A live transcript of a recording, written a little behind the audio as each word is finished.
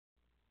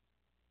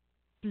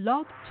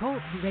Blog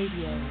Talk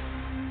Radio.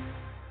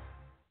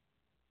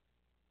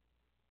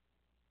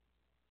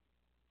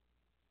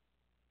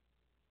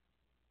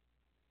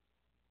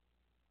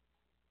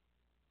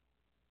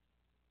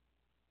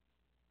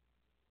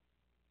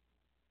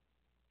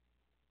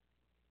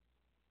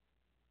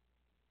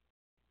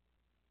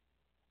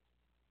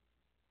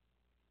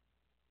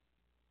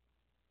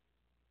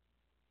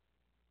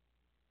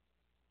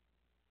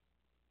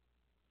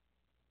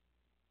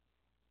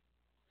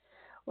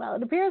 Well,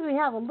 it appears we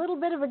have a little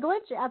bit of a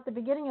glitch at the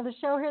beginning of the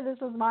show here. This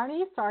is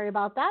Marnie. Sorry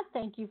about that.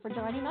 Thank you for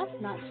joining us.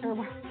 Not sure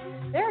where.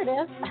 There it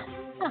is.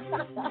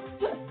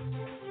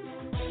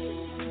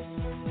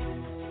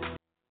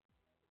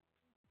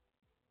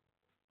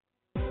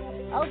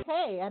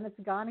 Okay, and it's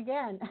gone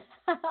again.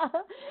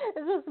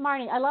 This is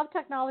Marnie. I love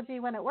technology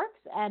when it works,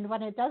 and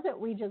when it doesn't,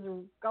 we just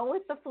go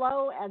with the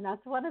flow, and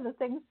that's one of the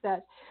things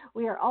that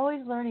we are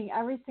always learning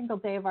every single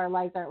day of our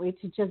lives, aren't we?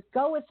 To just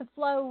go with the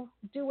flow,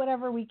 do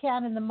whatever we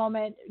can in the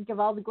moment, give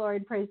all the glory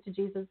and praise to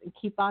Jesus, and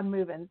keep on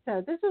moving.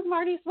 So this is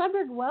Marty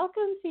Swedberg.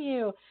 Welcome to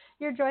you.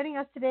 You're joining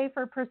us today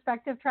for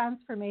Perspective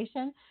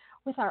Transformation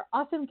with our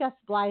awesome guests,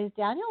 Blythe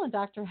Daniel and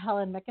Dr.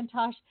 Helen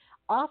McIntosh,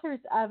 authors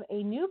of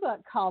a new book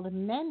called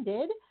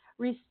Mended,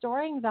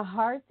 Restoring the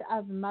Hearts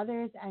of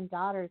Mothers and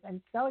Daughters. I'm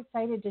so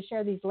excited to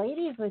share these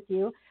ladies with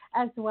you,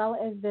 as well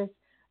as this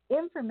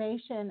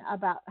information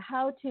about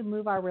how to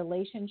move our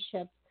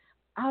relationships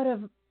out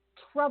of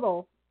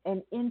trouble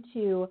and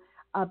into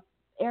an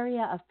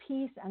area of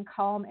peace and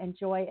calm and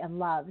joy and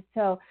love.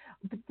 So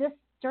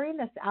during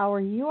this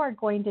hour, you are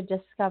going to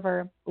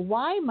discover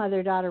why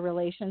mother-daughter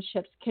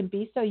relationships can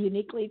be so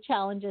uniquely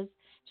challenging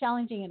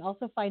and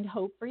also find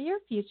hope for your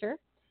future,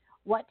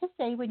 what to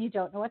say when you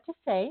don't know what to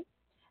say,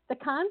 the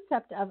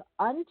concept of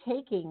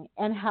untaking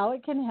and how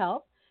it can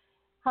help,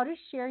 how to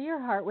share your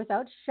heart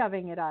without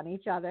shoving it on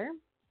each other,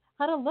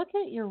 how to look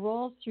at your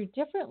roles through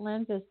different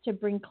lenses to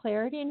bring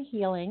clarity and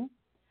healing,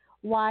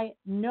 why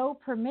no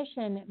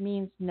permission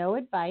means no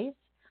advice,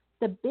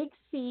 the big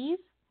C's,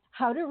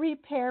 how to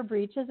repair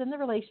breaches in the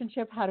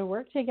relationship, how to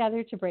work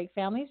together to break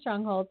family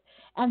strongholds,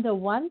 and the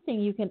one thing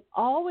you can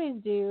always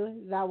do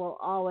that will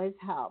always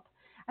help.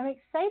 I'm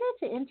excited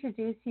to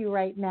introduce you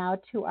right now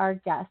to our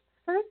guests.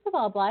 First of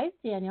all, Blythe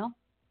Daniel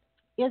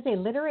is a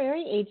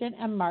literary agent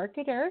and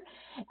marketer.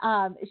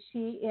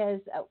 She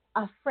is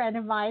a friend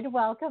of mine.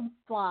 Welcome,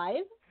 Blythe.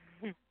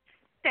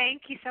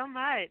 Thank you so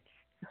much.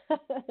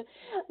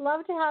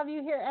 Love to have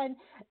you here. And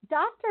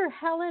Dr.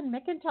 Helen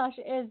McIntosh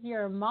is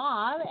your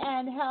mom.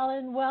 And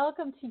Helen,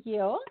 welcome to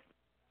you.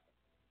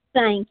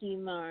 Thank you,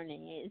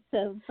 Marnie. It's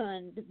so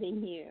fun to be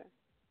here.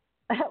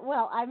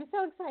 Well, I'm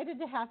so excited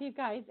to have you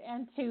guys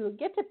and to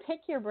get to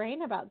pick your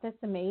brain about this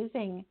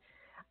amazing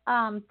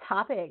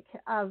topic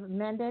of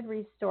Mended,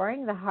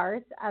 Restoring the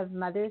Hearts of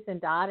Mothers and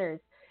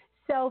Daughters.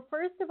 So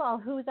first of all,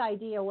 whose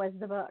idea was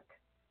the book?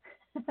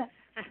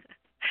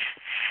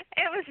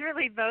 It was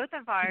really both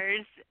of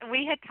ours.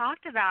 We had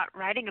talked about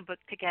writing a book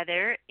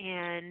together,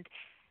 and,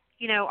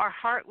 you know, our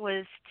heart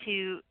was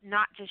to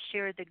not just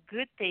share the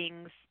good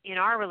things in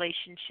our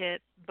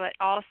relationship, but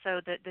also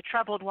the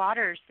troubled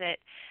waters that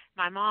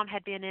my mom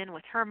had been in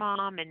with her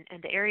mom and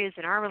the areas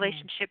in our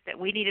relationship that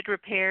we needed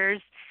repairs.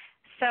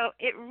 So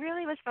it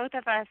really was both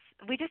of us.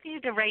 We just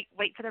needed to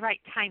wait for the right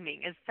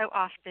timing. As so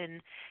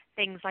often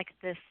things like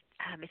this,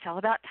 it's all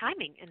about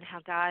timing and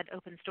how God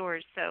opens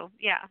doors. So,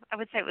 yeah, I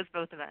would say it was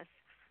both of us.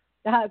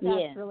 That's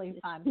really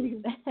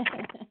fun.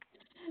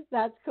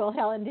 That's cool.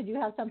 Helen, did you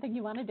have something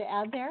you wanted to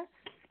add there?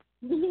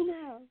 You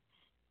know,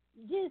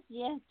 just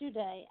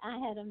yesterday I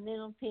had a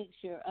mental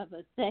picture of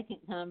a second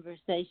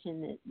conversation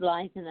that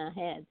Blythe and I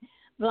had.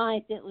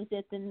 Blythe, it was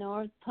at the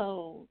North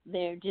Pole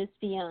there, just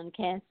beyond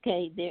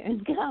Cascade there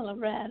in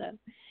Colorado.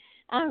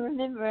 I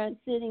remember us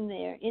sitting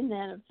there. Isn't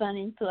that a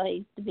funny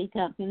place to be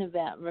talking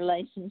about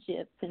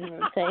relationships and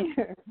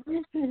repair?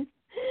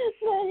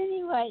 But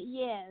anyway,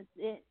 yes,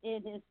 it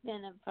has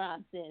been a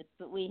process,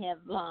 but we have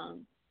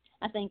longed.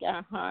 I think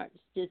our hearts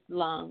just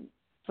long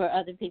for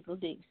other people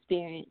to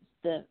experience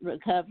the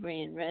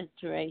recovery and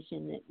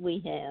restoration that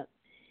we have.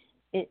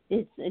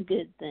 It's a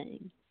good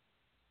thing.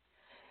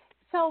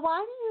 So why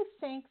do you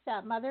think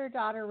that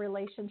mother-daughter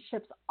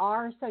relationships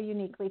are so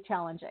uniquely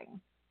challenging?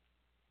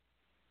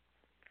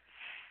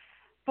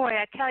 Boy,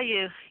 I tell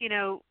you, you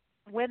know,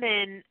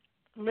 women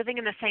living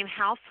in the same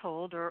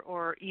household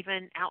or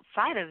even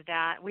outside of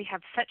that, we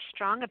have such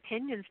strong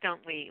opinions,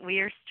 don't we? We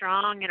are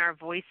strong in our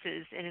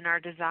voices and in our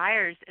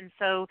desires. And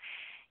so,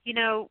 you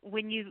know,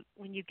 when you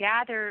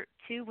gather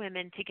two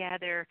women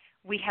together,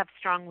 we have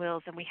strong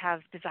wills and we have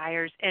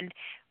desires. And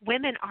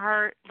women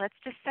are, let's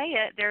just say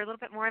it, they're a little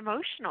bit more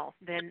emotional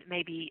than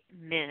maybe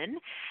men.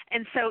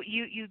 And so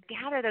you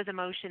gather those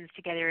emotions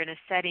together in a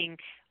setting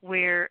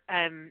where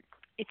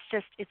it's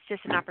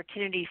just an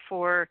opportunity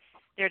for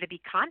there to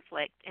be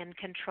conflict and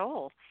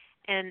control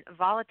and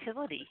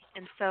volatility.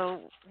 And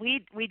so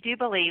we do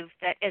believe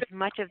that as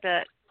much of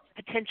the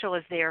potential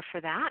is there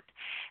for that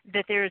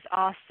there's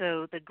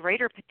also the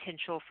greater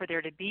potential for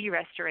there to be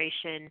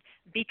restoration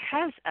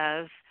because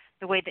of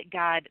the way that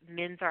God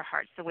mends our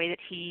hearts, the way that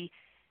He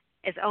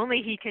as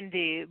only he can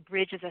do,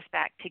 bridges us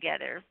back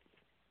together.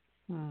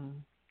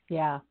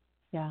 Yeah,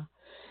 yeah.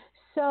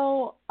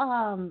 So,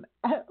 one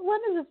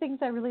of the things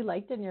I really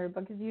liked in your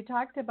book is you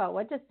talked about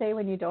what to say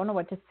when you don't know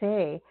what to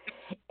say.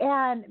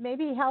 And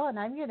maybe, Helen,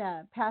 I'm going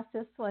to pass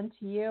this one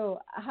to you.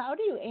 How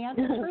do you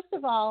answer? First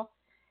of all,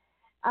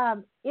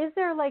 is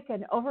there like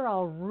an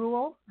overall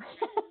rule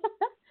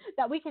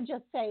that we can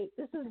just say,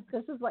 this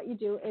is what you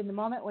do in the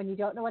moment when you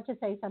don't know what to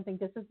say something,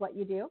 this is what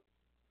you do?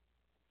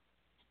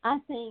 I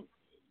think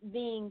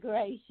being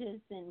gracious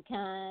and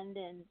kind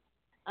and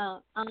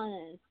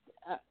honest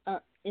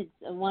it's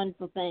a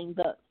wonderful thing,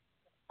 but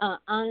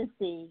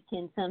honesty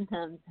can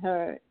sometimes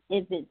hurt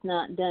if it's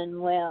not done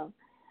well.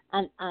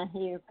 I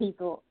hear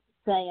people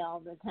say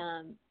all the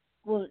time,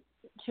 well,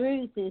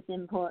 truth is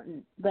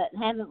important, but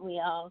haven't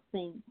we all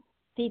seen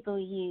people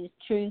use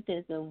truth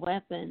as a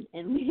weapon,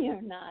 and we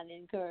are not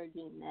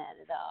encouraging that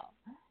at all.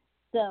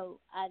 So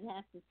I'd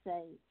have to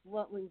say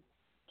what we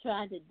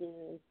try to do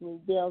is we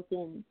built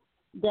in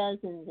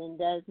dozens and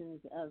dozens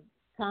of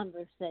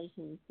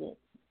conversations that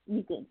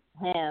you can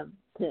have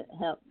to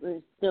help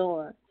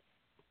restore.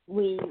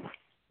 We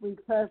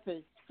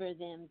purpose for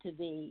them to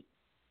be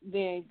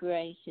very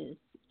gracious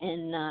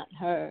and not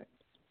hurt.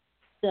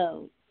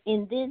 So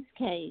in this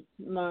case,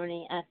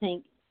 Marnie, I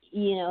think,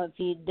 if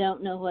you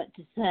don't know what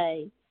to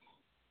say,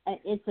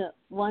 it's a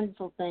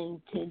wonderful thing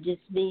to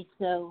just be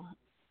so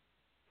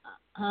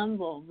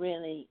humble,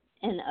 really,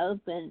 and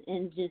open,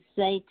 and just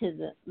say to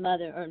the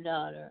mother or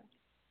daughter,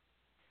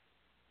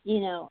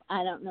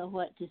 I don't know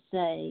what to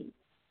say,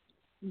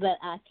 but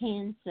I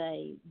can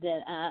say that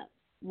I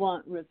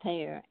want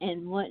repair,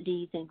 and what do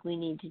you think we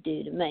need to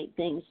do to make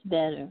things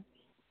better?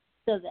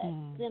 So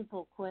that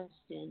simple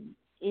question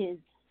is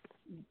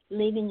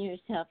leaving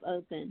yourself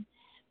open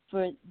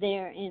for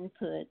their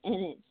input,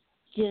 and it's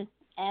just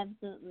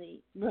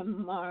absolutely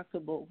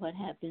remarkable what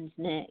happens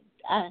next.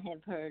 I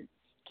have heard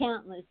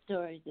countless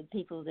stories of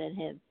people that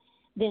have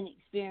been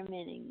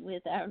experimenting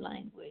with our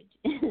language,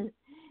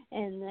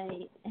 and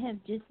they have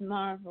just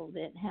marveled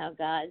at how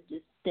God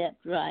just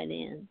stepped right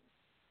in.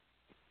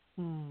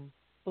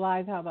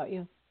 Blythe, how about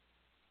you?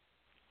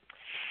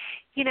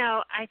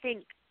 I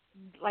think,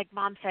 like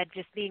Mom said,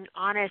 just being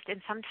honest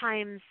and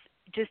sometimes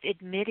just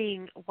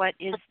admitting what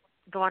is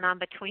going on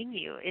between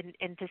you,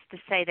 and just to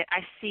say that I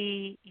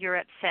see you're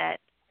upset.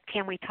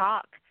 Can we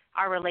talk?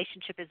 Our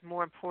relationship is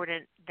more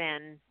important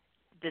than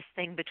this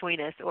thing between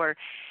us, or,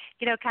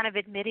 kind of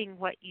admitting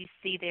what you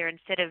see there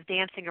instead of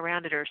dancing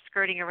around it or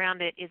skirting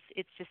around it.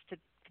 It's just to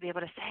be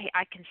able to say,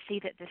 I can see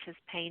that this has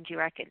pained you.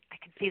 I can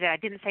see that I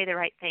didn't say the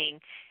right thing.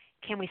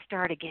 Can we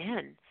start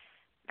again?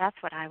 That's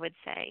what I would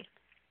say.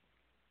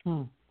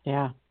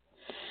 Yeah.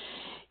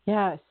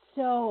 Yeah.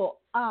 So,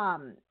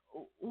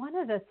 one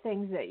of the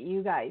things that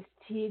you guys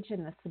teach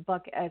in this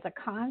book is a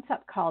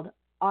concept called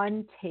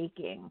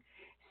untaking.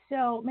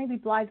 So maybe,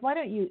 Blythe, why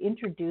don't you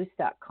introduce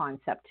that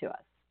concept to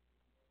us?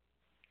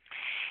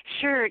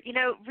 Sure.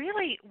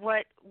 Really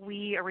what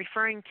we are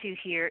referring to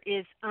here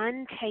is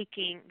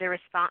untaking the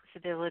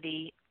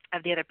responsibility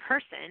of the other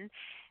person,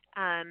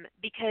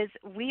 because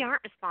we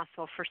aren't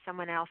responsible for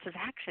someone else's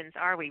actions,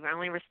 are we? We're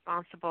only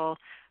responsible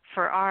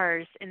for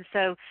ours. And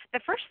so the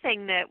first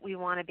thing that we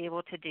want to be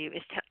able to do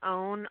is to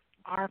own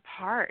our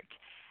part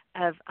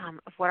of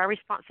what our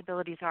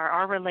responsibilities are,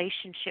 our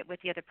relationship with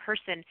the other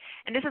person.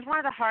 And this is one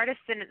of the hardest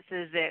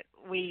sentences that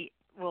we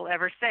will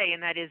ever say,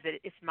 and that is that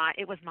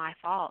it was my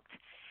fault.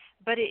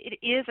 But it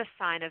is a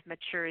sign of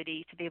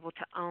maturity to be able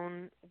to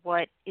own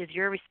what is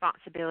your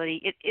responsibility.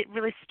 It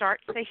really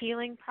starts the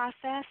healing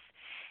process,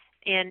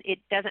 and it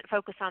doesn't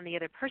focus on the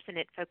other person.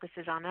 It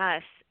focuses on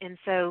us. And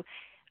so,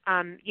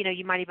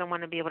 you might even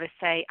want to be able to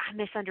say, I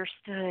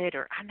misunderstood,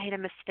 or I made a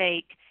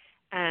mistake.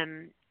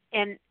 And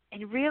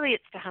really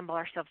it's to humble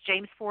ourselves.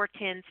 James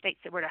 4:10 states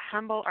that we're to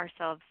humble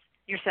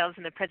yourselves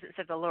in the presence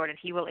of the Lord, and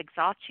he will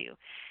exalt you.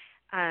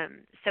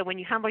 So when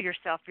you humble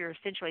yourself, you're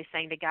essentially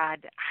saying to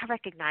God, I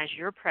recognize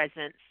your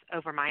presence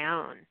over my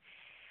own.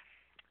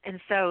 And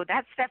so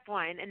that's step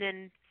one. And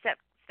then step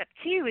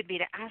two would be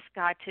to ask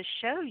God to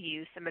show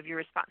you some of your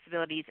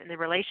responsibilities in the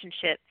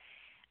relationship.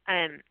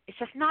 It's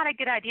just not a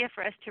good idea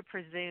for us to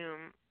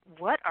presume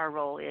what our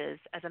role is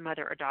as a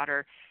mother or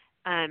daughter,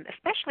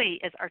 especially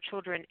as our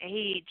children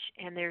age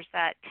and there's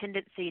that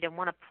tendency to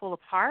want to pull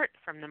apart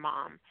from the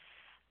mom,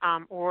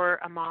 or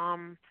a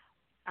mom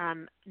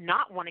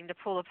not wanting to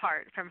pull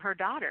apart from her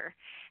daughter.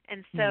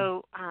 And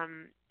so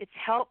it's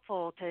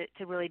helpful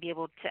to really be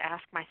able to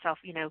ask myself,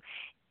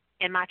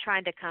 am I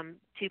trying to come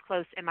too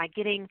close? Am I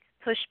getting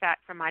pushback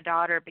from my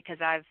daughter because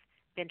I've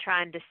been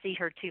trying to see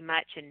her too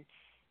much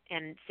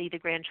and see the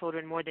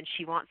grandchildren more than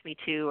she wants me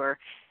to? Or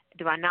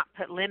do I not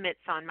put limits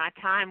on my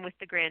time with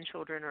the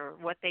grandchildren or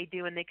what they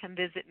do when they come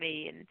visit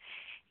me? And,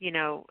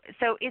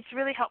 so it's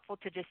really helpful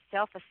to just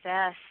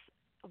self-assess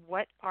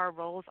what our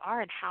roles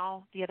are and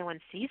how the other one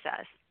sees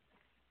us.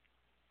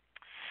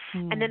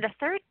 And then the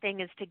third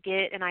thing is to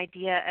get an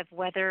idea of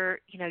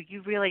whether,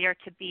 you really are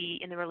to be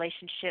in the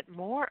relationship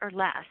more or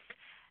less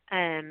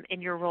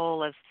in your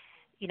role of,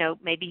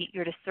 maybe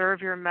you're to serve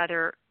your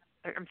mother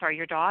or, I'm sorry,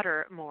 your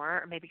daughter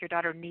more, or maybe your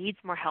daughter needs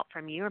more help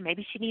from you, or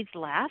maybe she needs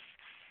less.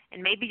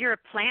 And maybe you're a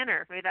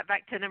planner. Maybe that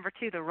back to number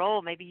 2, the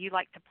role. Maybe you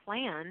like to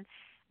plan,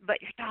 but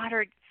your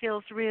daughter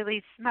feels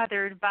really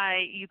smothered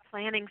by you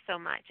planning so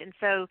much. And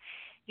so,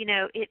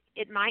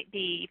 it might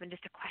be even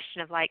just a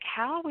question of like,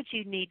 how would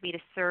you need me to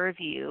serve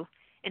you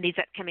in these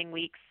upcoming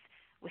weeks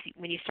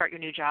when you start your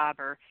new job,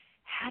 or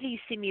how do you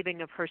see me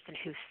being a person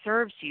who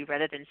serves you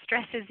rather than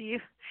stresses you?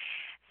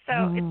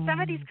 So it's some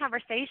of these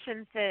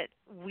conversations that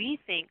we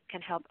think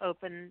can help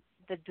open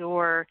the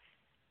door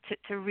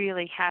to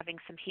really having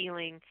some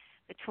healing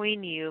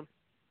between you.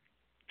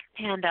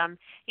 And,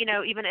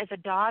 even as a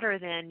daughter,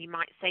 then you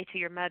might say to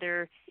your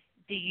mother,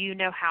 do you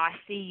know how I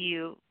see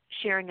you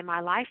sharing in my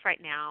life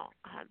right now?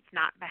 It's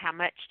not by how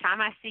much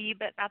time I see you,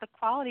 but by the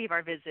quality of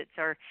our visits.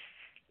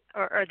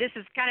 Or this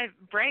is kind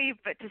of brave,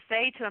 but to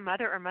say to a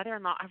mother or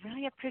mother-in-law, I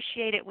really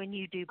appreciate it when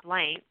you do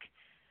blank,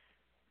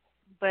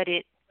 but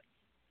it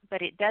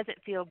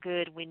doesn't feel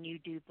good when you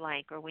do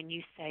blank or when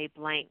you say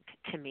blank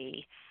to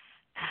me.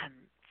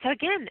 So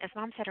again, as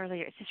Mom said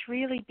earlier, it's just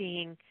really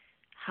being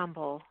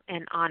humble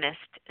and honest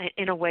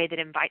in a way that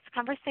invites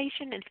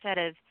conversation instead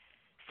of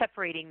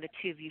separating the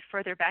two of you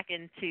further back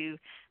into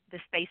the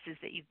spaces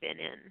that you've been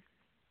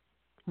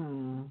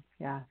in.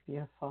 Yeah,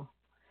 beautiful.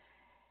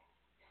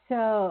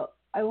 So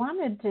I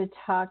wanted to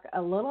talk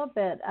a little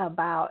bit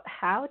about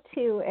how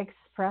to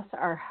express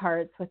our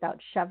hearts without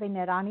shoving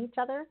it on each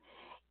other.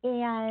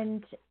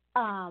 And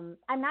I'm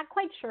not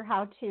quite sure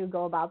how to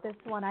go about this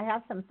one. I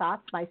have some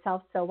thoughts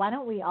myself. So why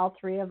don't we all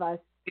three of us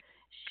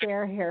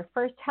share here?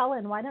 First,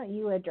 Helen, why don't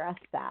you address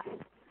that?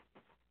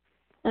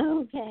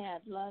 Okay,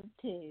 I'd love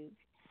to.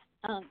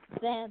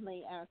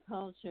 Sadly, our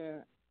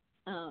culture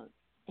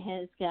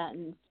has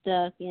gotten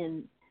stuck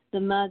in the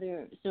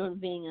mother sort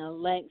of being a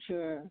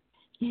lecturer,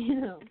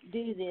 do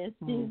this,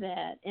 do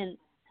that. And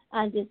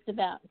I just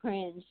about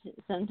cringe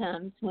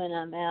sometimes when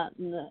I'm out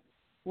in the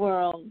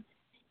world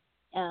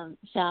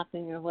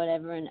shopping or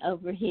whatever and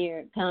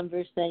overhear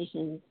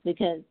conversations,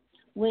 because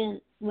when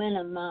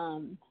a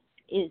mom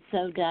is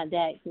so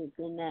didactic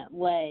in that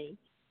way,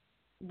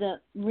 the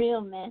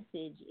real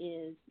message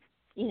is,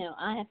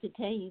 I have to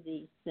tell you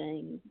these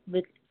things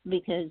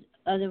because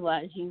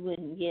otherwise you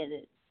wouldn't get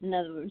it. In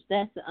other words,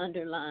 that's the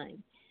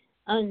underlying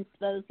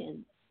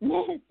unspoken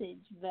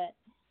message. But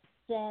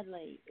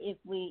sadly,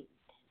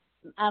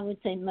 I would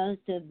say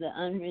most of the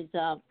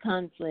unresolved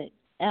conflicts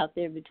out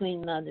there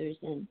between mothers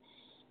and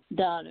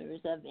daughters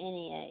of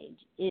any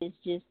age is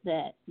just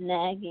that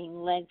nagging,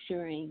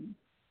 lecturing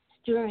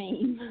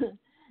stream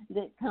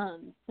that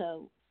comes.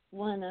 So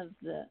one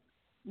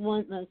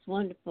most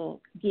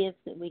wonderful gifts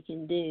that we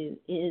can do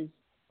is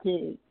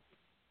to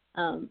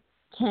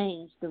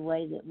change the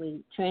way that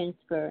we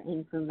transfer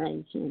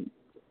information.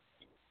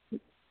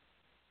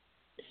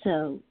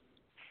 So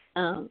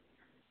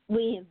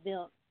we have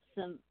built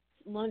some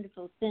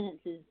wonderful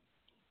sentences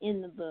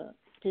in the book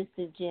to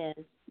suggest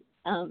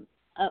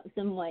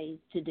some ways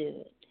to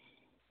do it.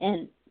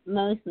 And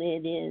mostly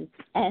it is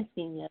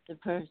asking the other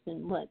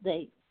person what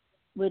they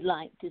would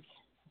like to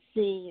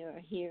see or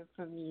hear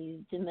from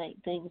you to make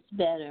things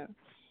better.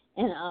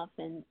 And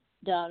often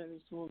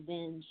daughters will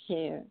then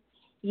share,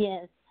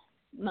 yes,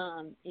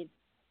 Mom, if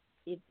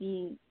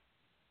you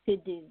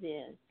could do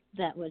this,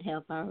 that would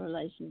help our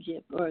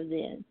relationship, or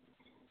this.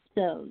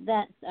 So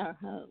that's our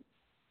hope.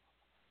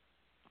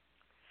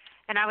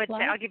 And I would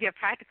say, I'll give you a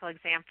practical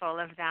example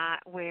of that,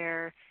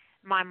 where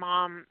my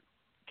mom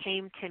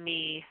came to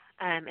me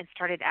and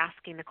started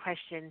asking the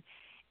question,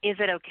 is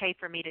it okay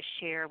for me to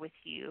share with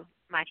you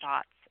my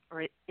thoughts?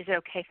 Or is it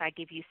okay if I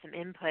give you some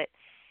input?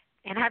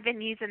 And I've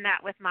been using that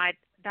with my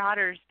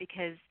daughters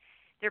because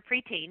they're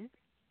preteen.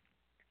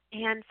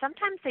 And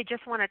sometimes they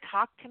just want to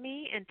talk to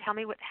me and tell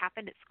me what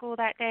happened at school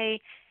that day.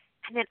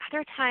 And then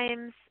other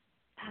times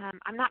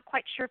I'm not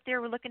quite sure if they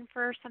were looking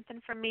for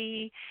something from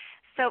me.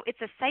 So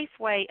it's a safe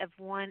way of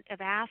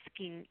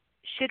asking,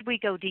 should we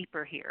go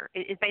deeper here?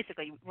 It's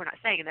basically, we're not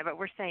saying that, but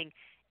we're saying,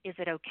 is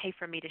it okay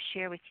for me to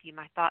share with you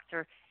my thoughts,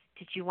 or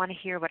did you want to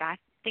hear what I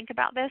think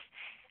about this?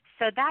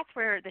 So that's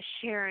where the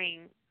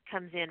sharing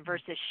comes in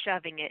versus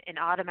shoving it and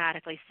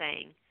automatically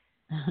saying,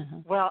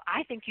 well,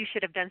 I think you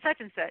should have done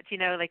such and such.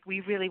 Like we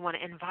really want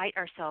to invite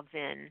ourselves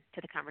in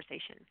to the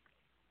conversation.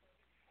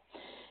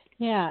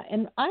 Yeah,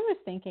 and I was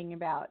thinking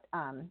about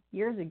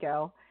years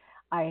ago,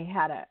 I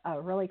had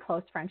a really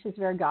close friend. She's a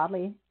very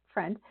godly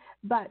friend.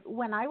 But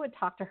when I would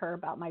talk to her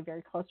about my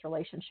very close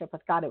relationship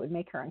with God, it would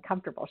make her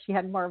uncomfortable. She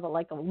had more of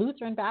a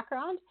Lutheran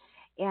background.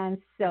 And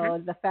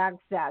so the fact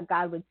that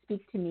God would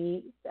speak to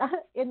me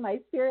in my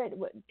spirit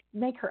would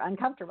make her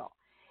uncomfortable.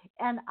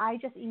 And I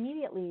just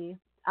immediately,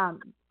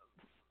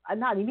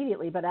 not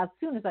immediately, but as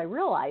soon as I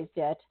realized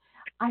it,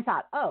 I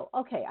thought, oh,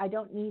 okay, I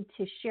don't need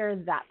to share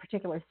that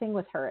particular thing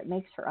with her. It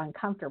makes her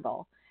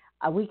uncomfortable.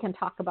 We can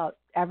talk about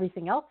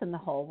everything else in the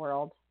whole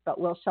world, but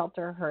we'll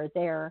shelter her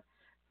there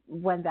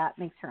when that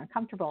makes her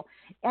uncomfortable.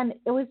 And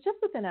it was just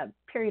within a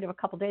period of a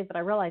couple of days that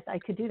I realized I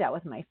could do that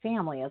with my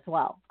family as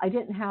well. I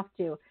didn't have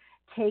to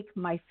take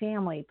my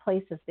family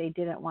places they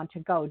didn't want to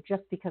go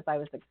just because I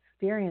was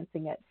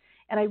experiencing it.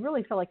 And I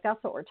really feel like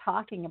that's what we're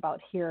talking about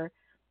here.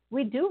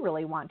 We do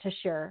really want to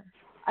share.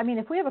 I mean,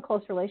 if we have a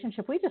close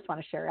relationship, we just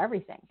want to share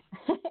everything.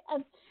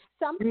 And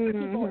some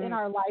people in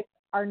our life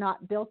are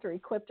not built or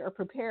equipped or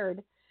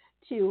prepared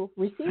to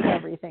receive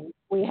everything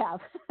we have.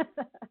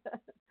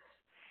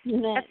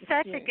 That's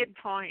such a good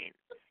point.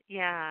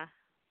 Yeah.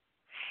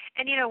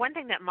 And, one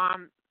thing that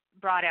Mom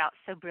brought out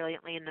so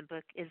brilliantly in the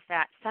book is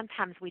that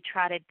sometimes we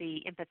try to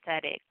be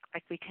empathetic.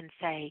 Like we can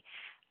say,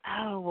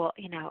 oh, well,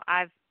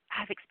 I've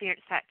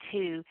experienced that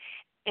too.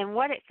 And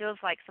what it feels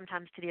like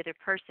sometimes to the other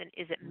person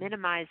is it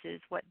minimizes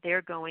what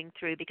they're going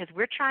through, because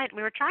we were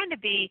trying to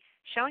be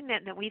showing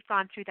them that we've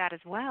gone through that as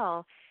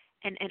well,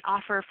 and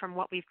offer from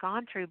what we've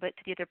gone through. But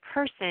to the other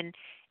person,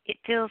 it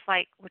feels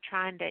like we're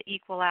trying to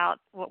equal out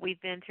what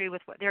we've been through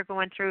with what they're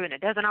going through, and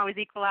it doesn't always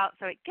equal out.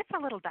 So it gets a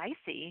little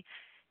dicey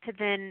to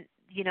then,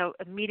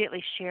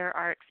 immediately share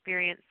our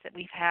experience that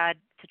we've had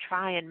to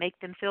try and make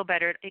them feel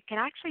better. It can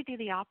actually do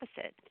the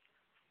opposite.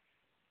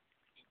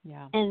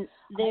 Yeah. And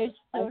there's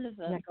sort of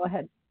a... Yeah, go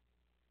ahead.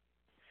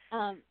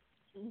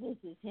 This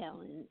is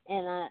Helen,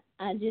 and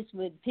I just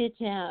would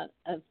pitch out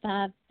a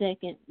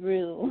 5-second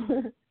rule,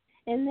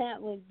 and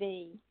that would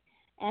be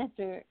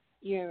after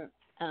your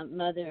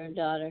mother or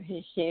daughter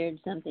has shared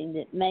something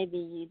that maybe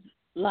you'd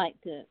like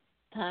to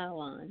pile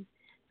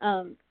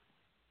on,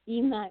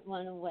 you might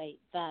want to wait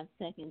 5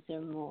 seconds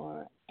or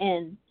more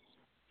and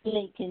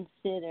really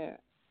consider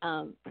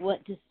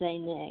what to say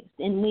next.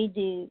 And we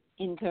do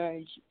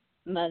encourage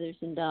mothers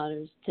and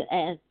daughters to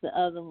ask the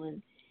other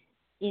one,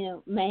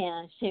 may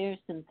I share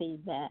some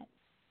feedback,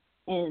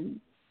 and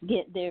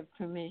get their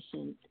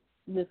permission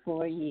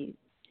before you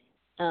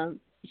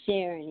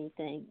share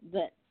anything.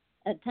 But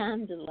a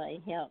time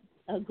delay helps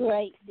a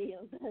great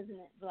deal, doesn't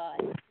it,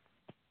 Blythe?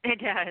 It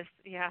does,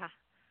 yeah.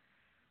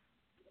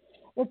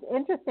 It's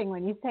interesting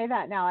when you say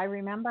that now. I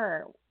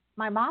remember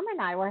my mom and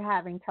I were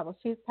having trouble.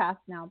 She's passed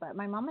now, but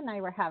my mom and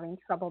I were having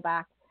trouble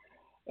back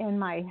in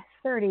my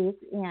 30s,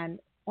 and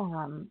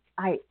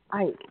I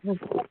was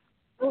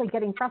really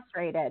getting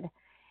frustrated.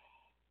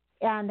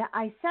 And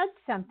I said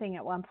something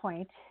at one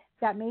point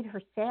that made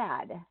her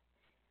sad.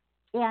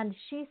 And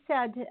she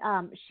said,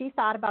 she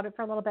thought about it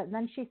for a little bit. And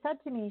then she said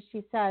to me,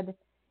 she said,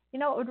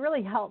 it would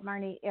really help,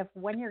 Marnie, if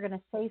when you're going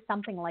to say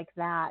something like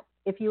that,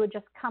 if you would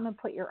just come and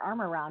put your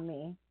arm around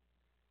me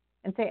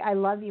and say, I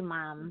love you,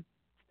 Mom.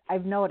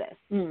 I've noticed,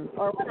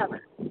 or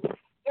whatever.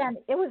 And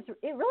it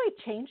really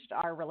changed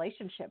our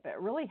relationship. It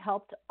really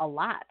helped a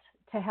lot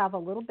to have a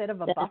little bit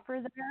of a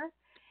buffer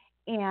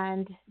there,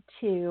 and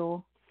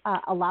to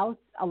allow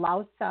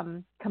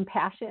some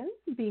compassion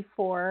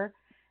before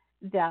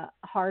the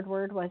hard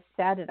word was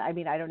said. And I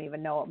mean, I don't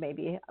even know,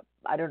 maybe,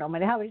 I don't know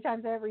how many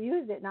times I ever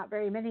used it, not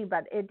very many,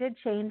 but it did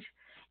change.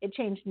 It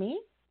changed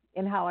me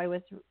in how I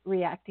was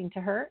reacting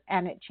to her,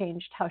 and it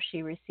changed how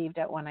she received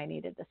it when I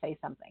needed to say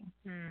something.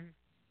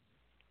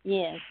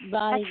 Yes,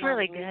 that's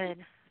really good.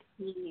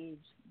 Huge.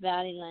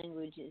 Body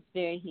language is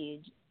very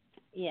huge.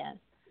 Yes,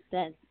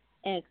 that's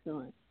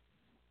excellent.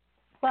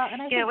 Well,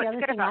 and I think the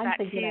other thing I'm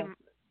thinking too.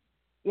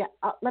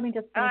 of, let me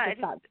just finish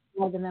this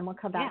thought, and then we'll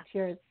come back to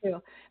yours too.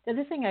 The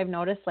other thing I've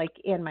noticed, like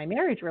in my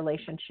marriage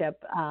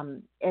relationship,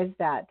 is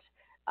that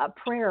a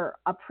prayer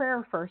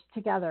first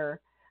together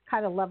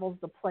kind of levels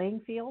the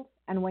playing field.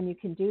 And when you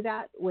can do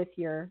that with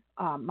your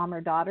mom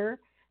or daughter,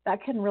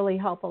 that can really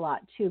help a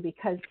lot too,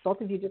 because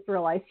both of you just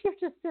realize you're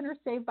just sinners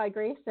saved by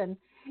grace, and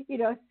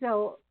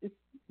so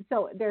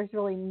there's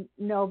really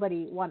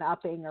nobody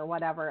one-upping or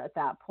whatever at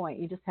that point.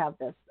 You just have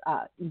this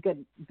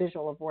good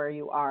visual of where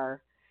you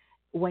are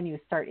when you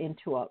start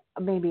into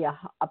maybe a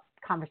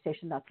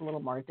conversation that's a little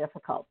more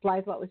difficult.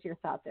 Blythe, what was your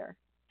thought there?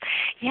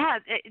 Yeah,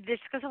 this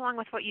goes along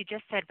with what you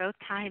just said both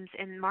times.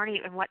 And Marnie,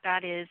 and what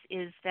that is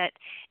that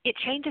it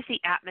changes the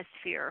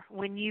atmosphere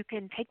when you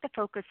can take the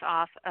focus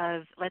off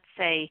of, let's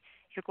say,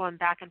 you're going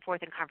back and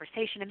forth in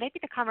conversation, and maybe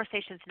the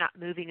conversation's not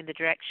moving in the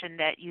direction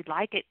that you'd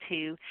like it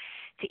to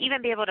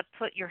even be able to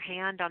put your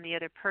hand on the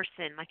other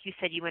person. Like you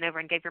said, you went over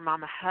and gave your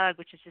mom a hug,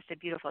 which is just a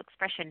beautiful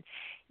expression.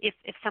 If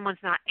someone's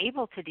not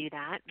able to do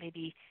that,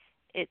 maybe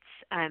it's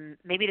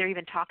maybe they're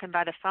even talking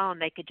by the phone,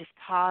 they could just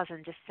pause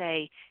and just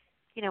say,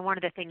 one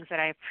of the things that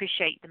I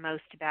appreciate the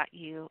most about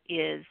you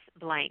is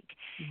blank.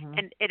 Mm-hmm.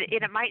 And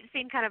it might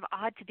seem kind of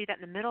odd to do that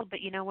in the middle,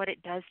 but you know what?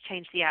 It does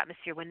change the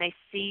atmosphere when they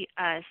see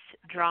us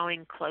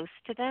drawing close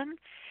to them.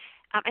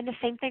 And the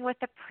same thing with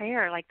the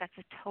prayer. Like, that's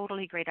a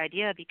totally great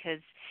idea, because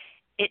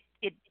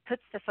it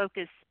puts the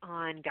focus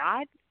on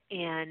God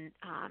and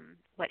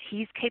what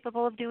He's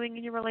capable of doing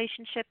in your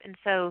relationship. And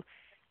so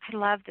I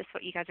love this,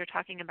 what you guys are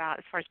talking about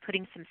as far as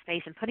putting some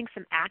space and putting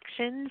some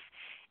actions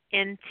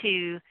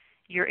into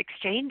your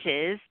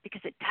exchanges,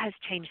 because it does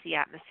change the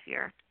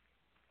atmosphere.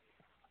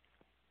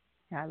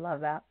 Yeah, I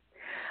love that.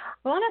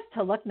 I want us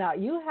to look now.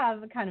 You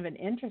have kind of an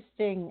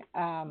interesting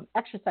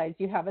exercise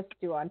you have us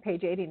do on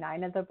page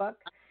 89 of the book,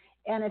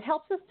 and it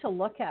helps us to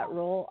look at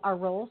our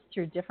roles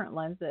through different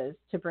lenses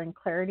to bring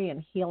clarity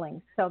and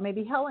healing. So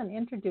maybe Helen,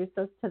 introduce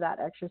us to that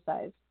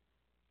exercise.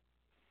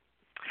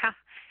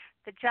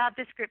 The job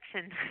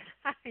description.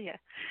 Yeah.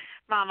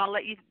 Mom, I'll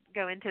let you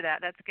go into that.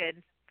 That's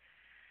good.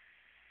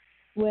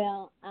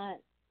 Well, I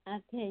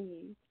tell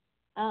you,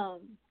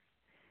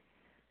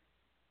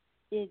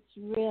 it's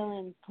real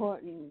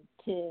important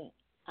to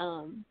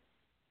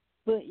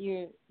put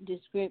your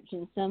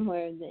description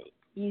somewhere that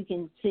you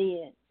can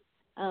see it.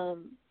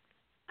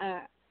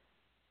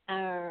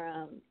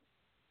 Our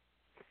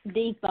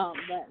default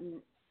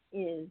button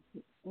is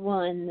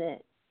one that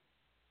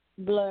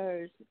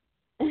blurs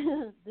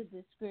the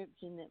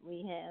description that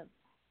we have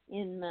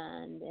in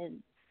mind,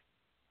 and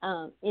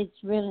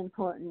it's real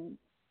important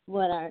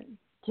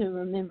to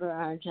remember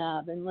our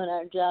job and what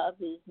our job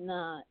is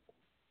not.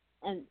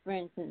 And for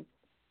instance,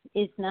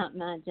 it's not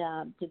my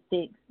job to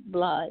fix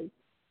Blythe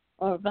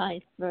or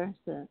vice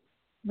versa,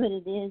 but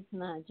it is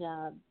my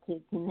job to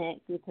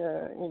connect with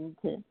her and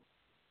to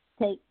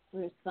take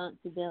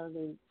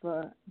responsibility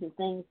for the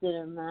things that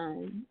are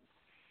mine.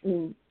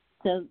 And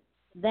so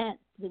that's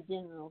the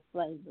general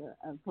flavor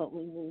of what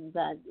we mean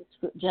by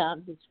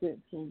job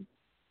description.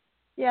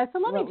 Yeah, so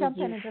let me jump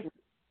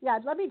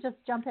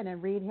in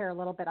and read here a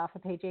little bit off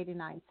of page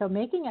 89. So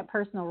making it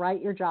personal,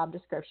 write your job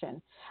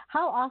description.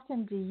 How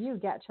often do you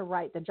get to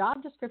write the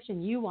job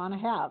description you want to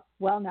have?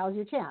 Well, now's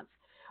your chance.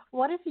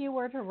 What if you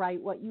were to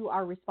write what you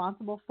are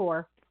responsible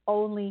for,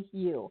 only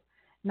you?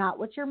 Not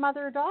what your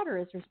mother or daughter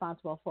is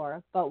responsible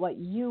for, but what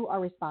you are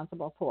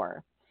responsible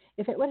for.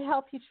 If it would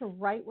help you to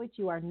write what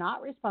you are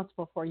not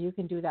responsible for, you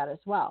can do that as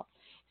well.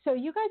 So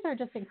you guys are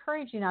just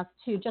encouraging us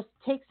to just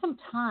take some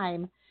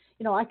time.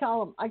 You know, I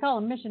call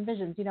them mission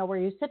visions, you know, where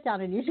you sit down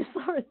and you just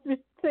sort of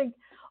think,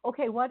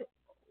 okay, what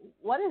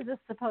is this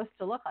supposed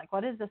to look like?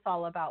 What is this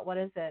all about? What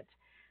is it?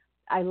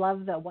 I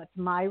love the what's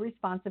my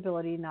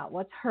responsibility, not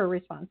what's her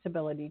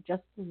responsibility.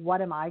 Just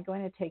what am I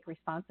going to take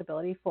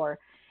responsibility for?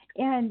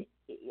 And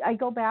I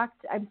go back,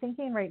 I'm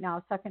thinking right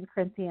now, 2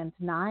 Corinthians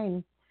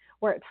 9,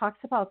 where it talks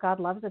about God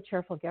loves a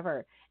cheerful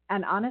giver.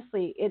 And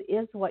honestly, it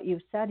is what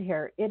you've said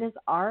here. It is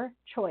our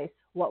choice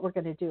what we're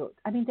going to do.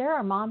 I mean, there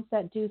are moms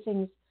that do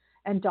things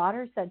and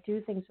daughters that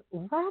do things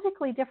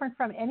radically different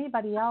from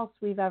anybody else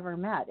we've ever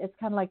met. It's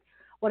kind of like,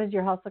 what does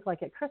your house look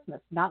like at Christmas?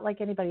 Not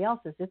like anybody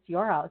else's. It's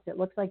your house. It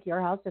looks like your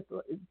house. It's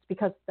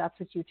because that's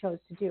what you chose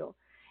to do.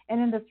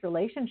 And in this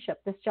relationship,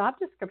 this job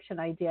description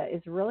idea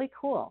is really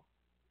cool.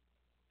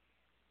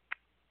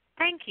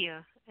 Thank you.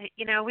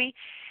 You know, we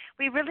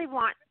really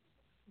want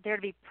there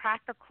to be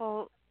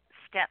practical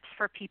steps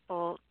for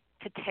people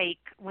to take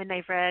when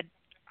they've read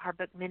our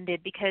book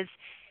Mended, because,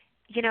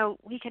 you know,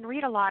 we can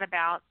read a lot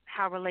about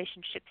how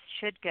relationships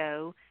should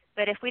go,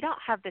 but if we don't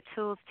have the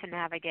tools to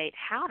navigate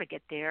how to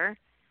get there,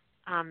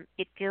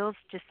 it feels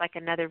just like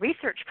another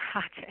research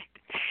project.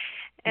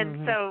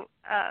 And so,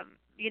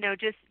 you know,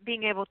 just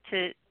being able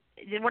to,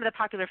 one of the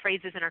popular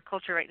phrases in our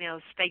culture right now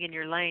is stay in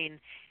your lane.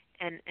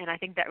 And I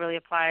think that really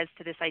applies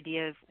to this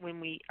idea of when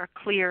we are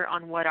clear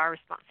on what our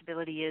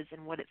responsibility is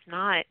and what it's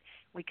not,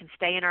 we can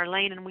stay in our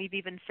lane. And we've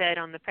even said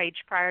on the page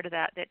prior to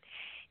that that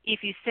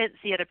if you sense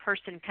the other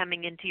person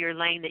coming into your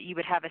lane, that you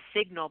would have a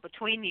signal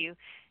between you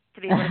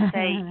to be able to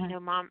say, you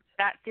know, Mom,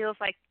 that feels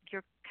like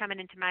you're coming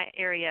into my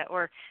area,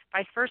 or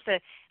vice versa.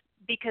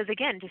 Because,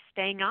 again, just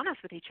staying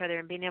honest with each other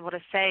and being able to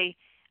say,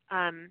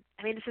 I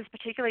mean, this is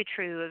particularly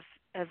true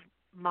of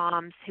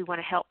moms who want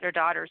to help their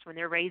daughters when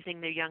they're raising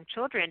their young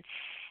children.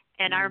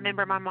 And I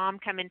remember my mom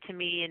coming to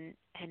me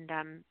and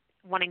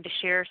wanting to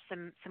share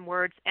some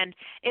words. And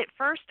at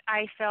first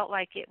I felt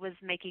like it was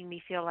making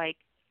me feel like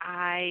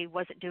I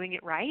wasn't doing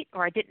it right,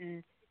 or I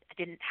didn't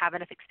have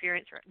enough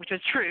experience, which was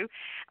true,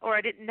 or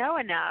I didn't know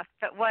enough.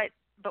 But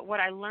what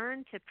I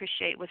learned to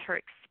appreciate was her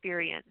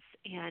experience.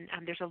 And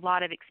there's a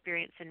lot of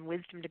experience and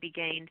wisdom to be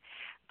gained.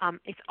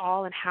 It's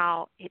all in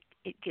how it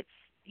gets,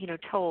 you know,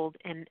 told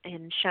and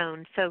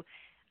shown. So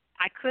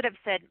I could have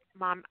said,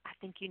 Mom, I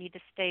think you need to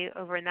stay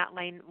over in that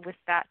lane with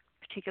that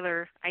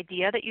particular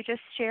idea that you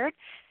just shared.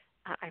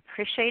 I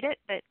appreciate it,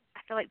 but I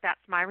feel like that's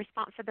my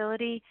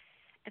responsibility.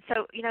 And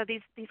so, you know,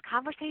 these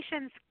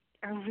conversations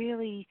are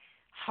really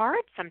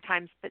hard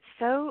sometimes, but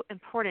so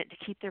important to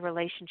keep the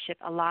relationship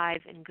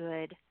alive and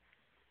good.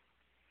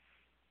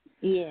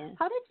 Yeah.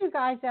 How did you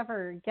guys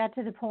ever get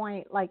to the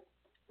point, like,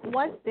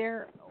 was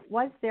there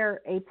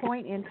a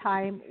point in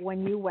time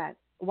when you went,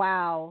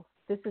 wow,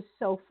 this is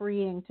so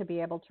freeing to be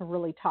able to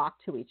really talk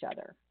to each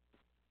other?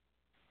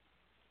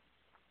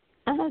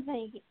 I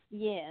think,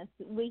 yes,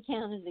 we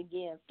count it a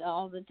gift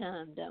all the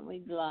time, don't we,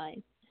 Blythe?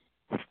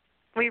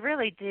 We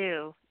really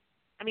do.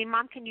 I mean,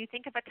 Mom, can you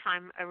think of a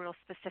time, a real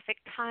specific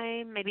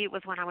time? Maybe it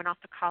was when I went off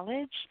to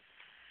college?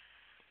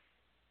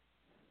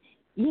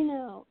 You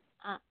know,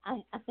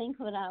 I think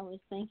what I was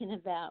thinking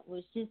about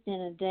was just in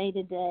a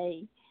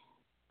day-to-day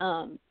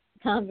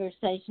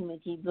conversation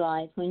with you,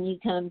 Blythe, when you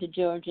come to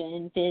Georgia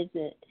and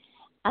visit.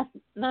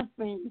 My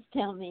friends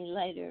tell me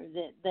later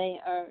that they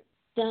are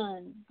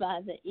stunned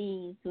by the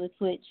ease with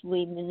which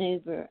we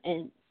maneuver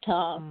and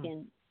talk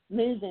and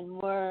move and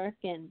work,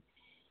 and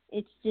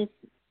it's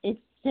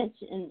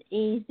such an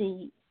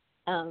easy,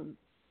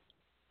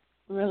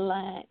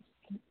 relaxed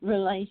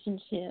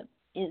relationship.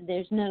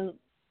 There's no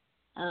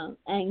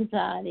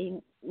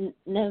anxiety,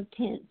 no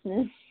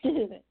tenseness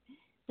to it.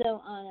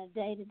 So on a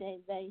day-to-day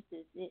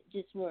basis, it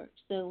just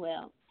works so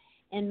well.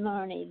 And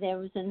Marnie, there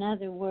was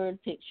another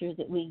word picture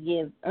that we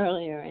give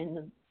earlier in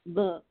the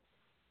book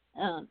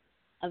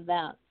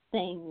about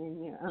saying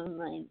in your own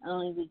lane,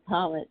 only we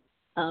call it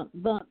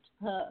bumped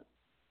cup.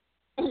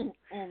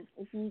 And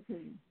if you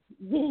can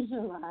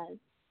visualize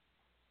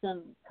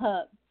some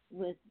cups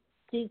with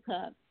 2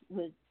 cups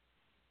with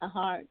a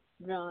heart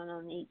drawn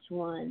on each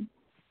one,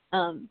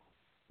 that's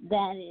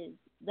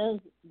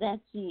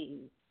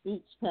you.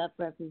 Each cup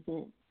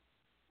represents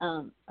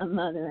a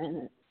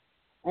mother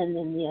and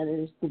then the other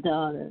is the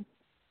daughter.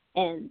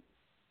 And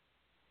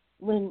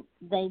when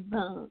they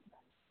bump,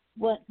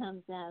 what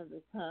comes out of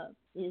the cup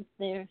is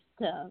their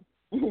stuff.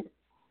 You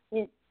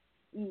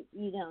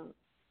don't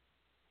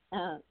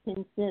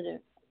consider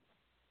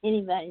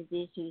anybody's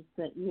issues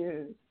but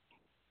yours.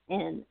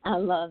 And I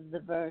love the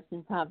verse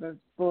in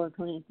Proverbs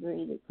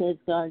 4:23 that says,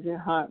 "Guard your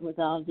heart with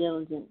all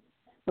diligence,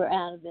 for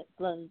out of it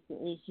flows the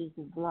issues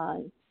of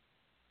life."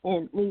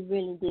 And we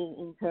really do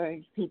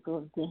encourage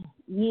people to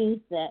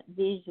use that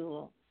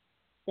visual,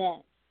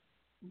 that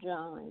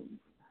drawing,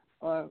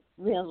 or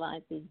real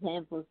life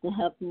examples to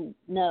help you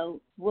know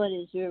what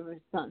is your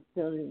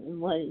responsibility and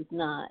what is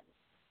not.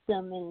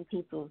 So many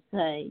people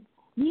say,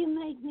 "You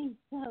make me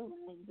so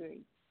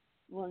angry."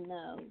 Well,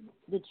 no.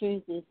 The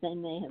truth is they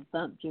may have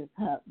bumped your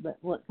cup,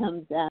 but what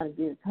comes out of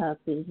your cup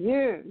is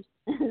yours.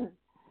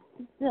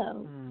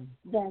 So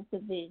that's a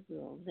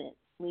visual that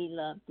we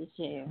love to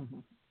share.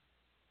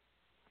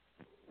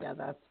 Yeah,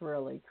 that's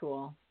really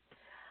cool.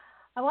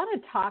 I want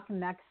to talk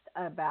next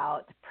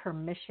about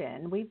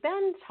permission. We've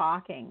been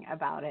talking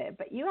about it,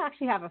 but you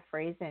actually have a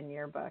phrase in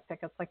your book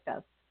that goes like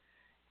this: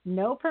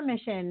 no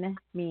permission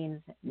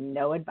means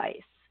no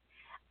advice.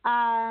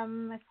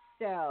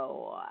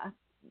 So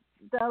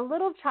the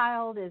little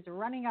child is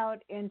running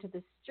out into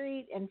the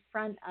street in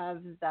front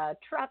of the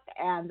truck,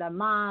 and the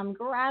mom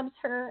grabs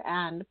her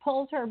and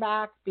pulls her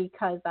back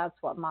because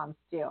that's what moms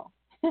do.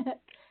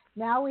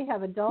 Now we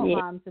have adult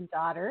moms and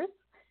daughters.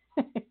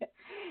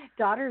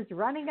 Daughters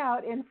running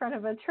out in front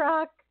of a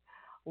truck.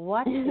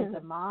 What is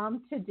a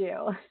mom to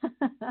do?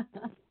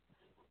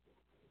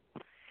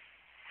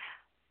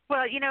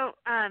 Well,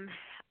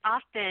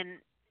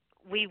 often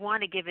we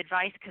want to give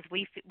advice because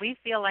we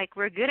feel like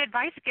we're good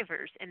advice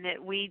givers, and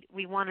that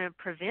we want to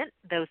prevent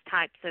those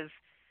types of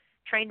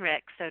train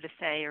wrecks, so to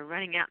say, or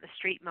running out in the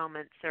street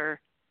moments, or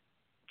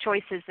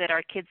choices that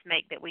our kids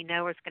make that we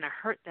know is going to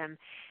hurt them.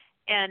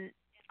 And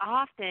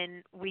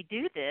often we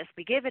do this,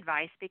 we give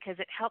advice because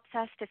it helps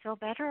us to feel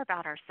better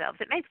about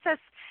ourselves. It makes us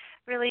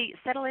really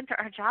settle into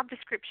our job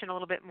description a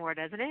little bit more,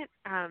 doesn't it?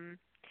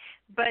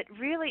 But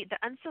really, the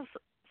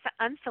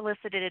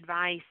unsolicited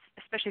advice,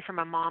 especially from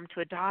a mom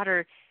to a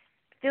daughter,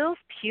 feels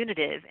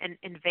punitive and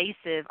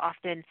invasive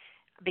often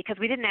because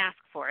we didn't ask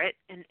for it.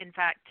 And in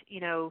fact,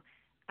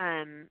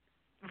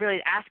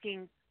 really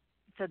asking,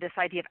 so this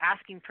idea of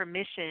asking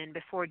permission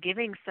before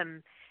giving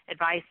some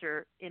advice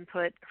or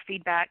input or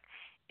feedback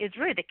is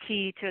really the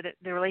key to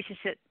the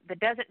relationship that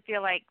doesn't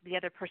feel like the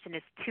other person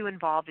is too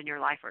involved in your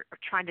life or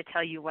trying to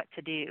tell you what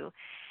to do.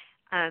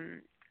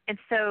 And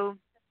so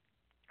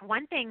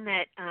one thing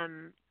that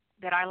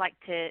I like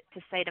to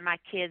say to my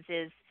kids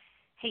is,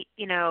 hey,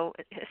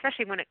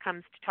 especially when it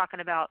comes to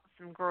talking about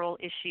some girl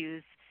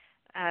issues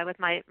with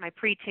my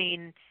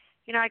preteen,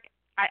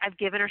 I've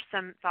given her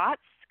some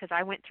thoughts because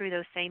I went through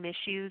those same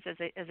issues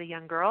as a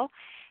young girl,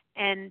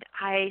 and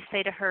I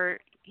say to her,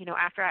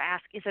 after I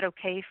ask, is it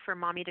okay for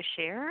mommy to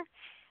share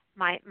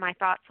my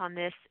thoughts on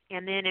this?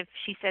 And then if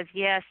she says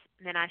yes,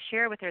 then I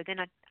share with her. Then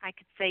I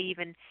could say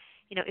even,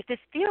 if this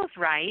feels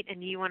right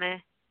and you want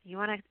to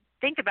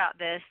think about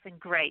this, then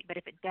great. But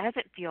if it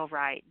doesn't feel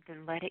right,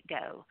 then let it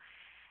go.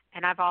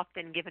 And I've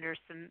often given her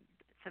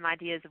some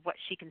ideas of what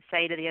she can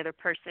say to the other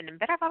person.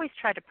 But I've always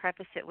tried to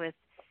preface it with,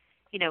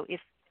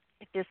 if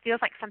this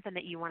feels like something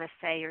that you want to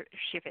say, or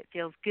if it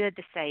feels good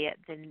to say it,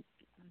 then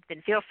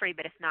feel free.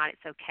 But if not,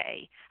 it's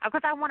okay.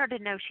 Because I want her to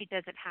know she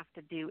doesn't have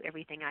to do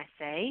everything I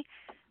say.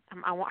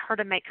 I want her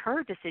to make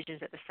her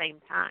decisions at the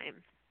same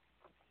time.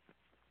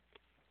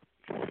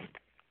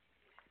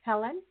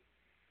 Helen?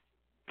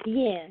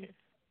 Yes.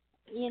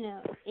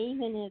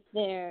 Even if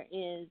there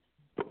is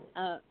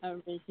a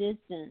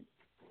resistance,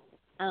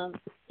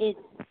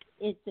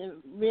 it's a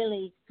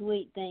really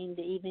sweet thing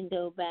to even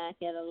go back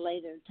at a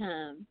later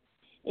time.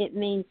 It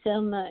means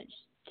so much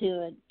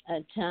to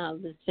a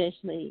child,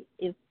 especially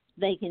if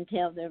they can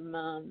tell their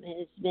mom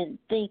has been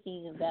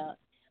thinking about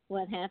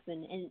what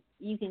happened, and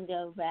you can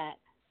go back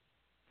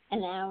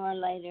an hour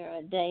later,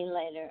 a day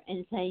later,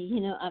 and say,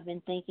 I've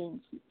been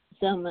thinking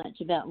so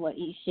much about what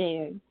you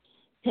shared.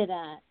 Could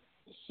I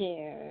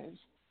share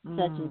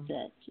such and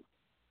such?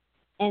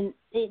 And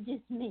it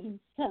just means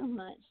so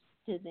much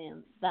to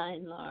them by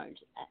and large.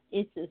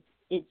 It's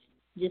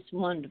just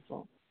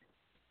wonderful.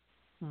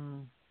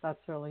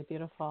 That's really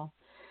beautiful.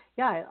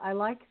 Yeah, I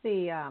like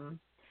the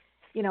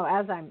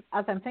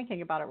as I'm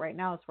thinking about it right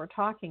now as we're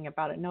talking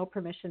about it, no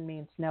permission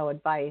means no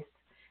advice,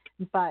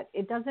 but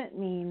it doesn't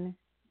mean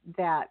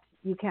that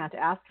you can't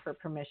ask for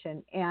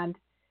permission. And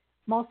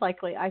most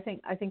likely, I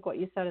think what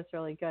you said is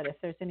really good. If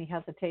there's any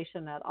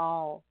hesitation at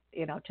all,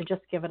 to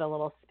just give it a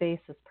little space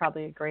is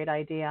probably a great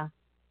idea.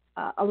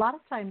 A lot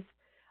of times,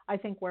 I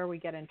think where we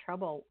get in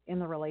trouble in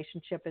the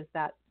relationship is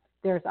that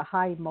there's a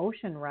high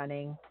emotion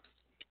running,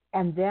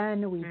 and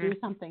then we do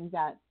something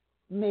that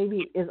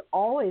maybe is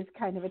always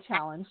kind of a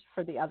challenge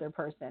for the other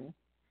person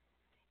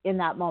in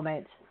that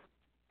moment.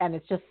 And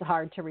it's just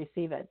hard to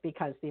receive it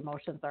because the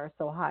emotions are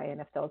so high.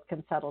 And if those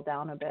can settle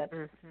down a bit,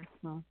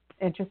 well,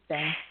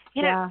 interesting.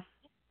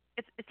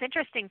 It's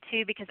interesting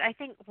too, because I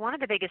think one of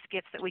the biggest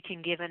gifts that we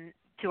can give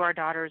to our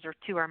daughters or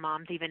to our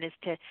moms even is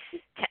to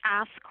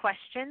ask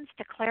questions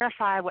to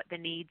clarify what the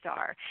needs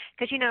are.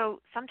 Because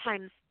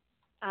sometimes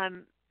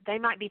they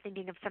might be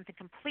thinking of something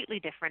completely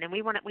different, and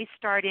we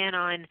start in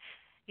on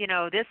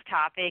this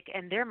topic,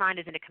 and their mind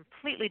is in a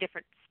completely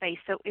different space.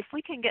 So if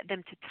we can get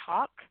them to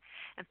talk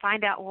and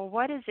find out, well,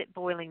 what is it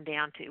boiling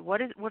down to?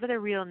 What are the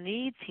real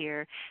needs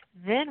here?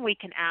 Then we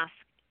can ask,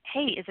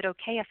 hey, is it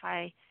okay if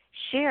I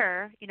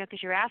share,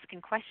 because you're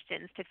asking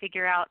questions to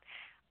figure out,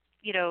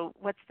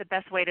 what's the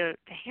best way to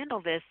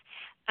handle this.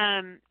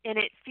 And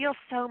it feels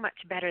so much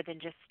better than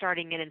just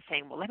starting in and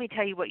saying, well, let me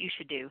tell you what you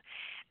should do.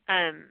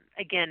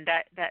 Again,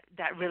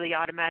 that really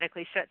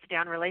automatically shuts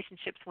down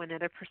relationships when the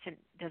other person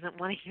doesn't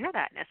want to hear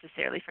that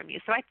necessarily from you.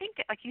 So I think,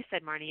 like you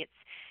said, Marnie, it's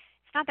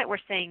not that we're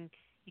saying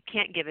you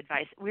can't give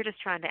advice. We're just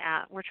trying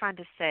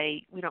to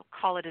say, we don't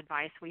call it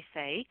advice. We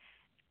say,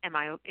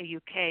 are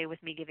you okay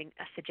with me giving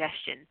a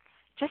suggestion?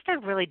 Just a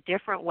really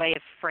different way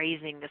of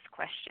phrasing this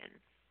question.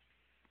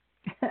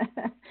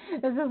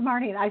 This is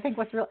Marnie. I think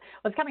what's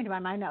coming to my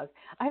mind now is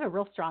I have a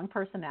real strong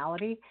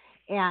personality,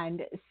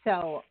 and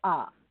so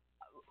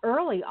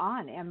early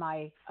on in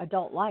my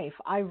adult life,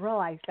 I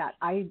realized that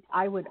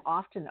I would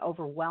often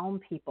overwhelm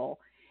people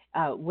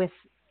with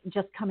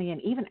just coming in.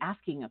 Even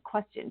asking a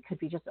question could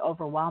be just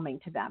overwhelming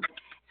to them.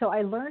 So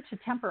I learned to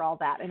temper all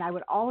that, and I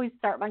would always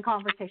start my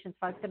conversations.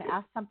 If I was going to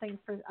ask something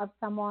of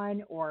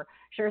someone or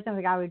share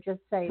something, I would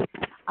just say,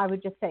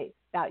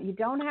 now you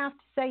don't have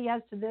to say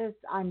yes to this.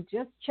 I'm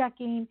just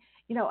checking,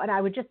 and I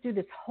would just do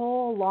this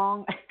whole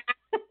long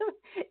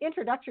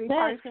introductory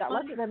part that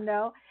lets them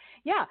know.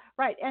 Yeah,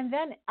 right. And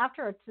then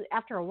after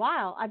a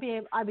while,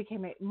 I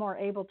became more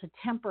able to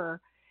temper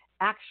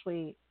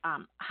actually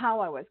how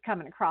I was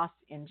coming across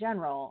in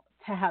general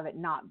to have it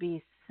not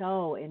be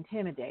so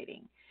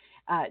intimidating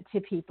to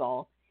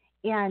people.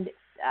 And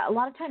a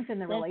lot of times in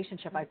the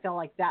relationship, I feel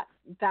like that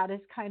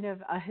is kind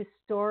of a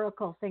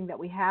historical thing that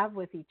we have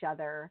with each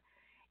other.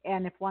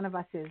 And if one of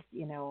us is,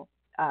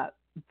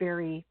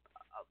 very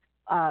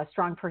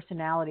strong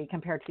personality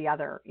compared to the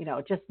other,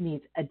 it just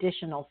needs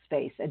additional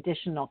space,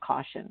 additional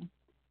caution.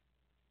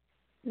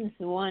 It's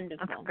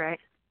wonderful. That's great.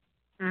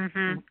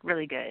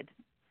 Really good.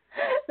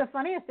 The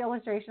funniest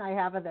illustration I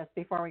have of this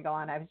before we go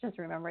on, I was just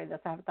remembering this.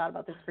 I haven't thought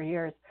about this for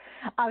years.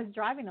 I was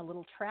driving a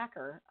little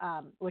tracker,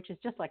 which is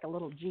just like a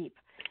little Jeep.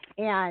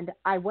 And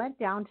I went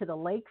down to the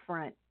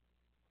lakefront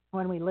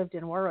when we lived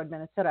in Warroad,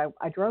 Minnesota.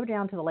 I drove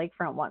down to the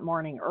lakefront one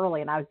morning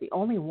early, and I was the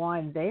only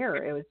one there.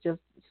 It was just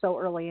so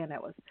early, and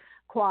it was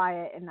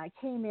quiet. And I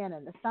came in,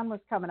 and the sun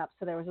was coming up,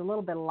 so there was a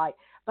little bit of light.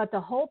 But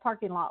the whole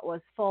parking lot was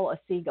full of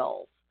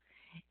seagulls.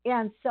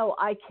 And so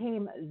I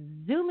came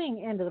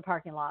zooming into the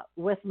parking lot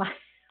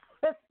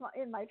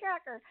in my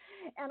tracker,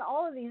 and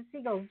all of these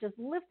seagulls just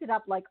lifted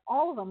up, like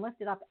all of them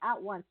lifted up at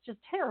once, just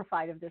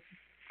terrified of this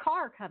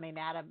car coming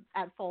at them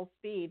at full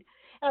speed.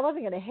 And I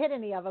wasn't going to hit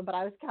any of them, but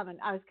I was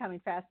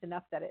coming fast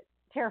enough that it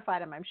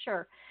terrified them, I'm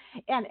sure.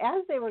 And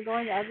as they were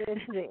going out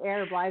into the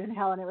air, blithe and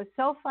hell, and it was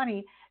so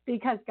funny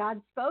because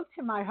God spoke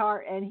to my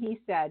heart, and He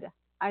said,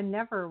 "I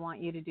never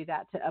want you to do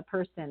that to a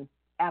person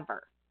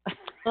ever."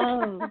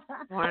 Oh,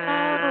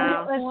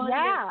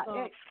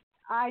 wow!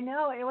 I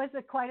know it was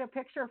quite a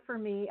picture for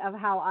me of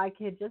how I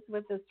could just,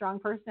 with the strong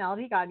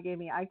personality God gave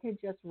me, I could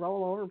just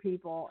roll over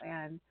people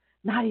and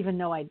not even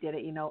know I did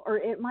it, or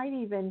it might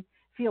even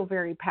feel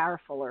very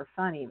powerful or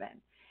fun even.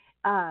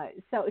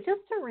 So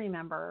just to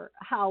remember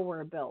how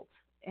we're built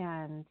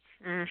and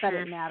that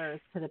it matters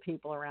to the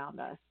people around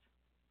us.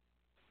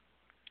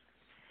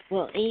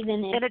 Well,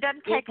 even if... And it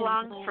doesn't take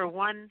long for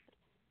one...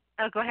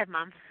 Oh, go ahead,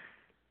 Mom.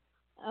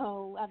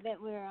 Oh, I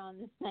bet we're on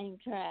the same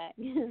track.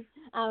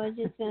 I was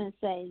just going to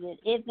say that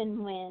if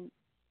and when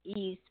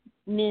you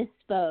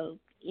misspoke,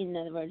 in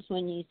other words,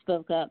 when you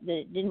spoke up that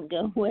it didn't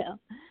go well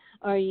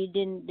or you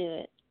didn't do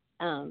it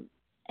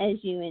as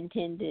you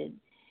intended,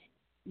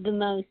 the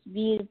most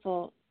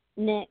beautiful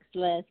next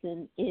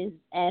lesson is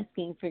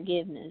asking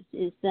forgiveness,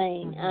 is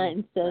saying,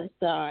 I'm so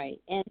sorry.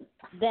 And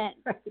that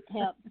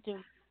helps to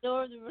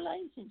restore the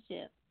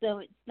relationship. So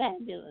it's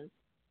fabulous.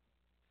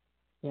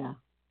 Yeah.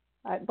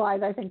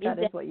 Blythe, I think that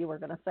is what you were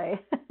going to say.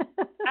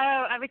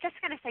 Oh, I was just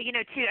going to say,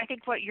 too, I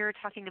think what you're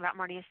talking about,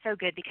 Marnie, is so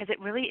good because it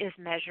really is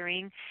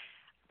measuring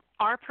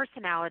our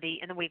personality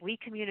and the way we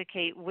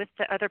communicate with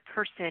the other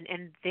person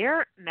and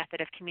their method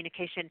of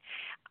communication.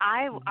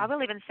 I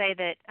will even say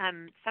that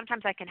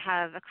sometimes I can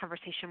have a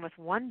conversation with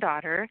one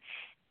daughter,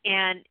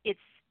 and it's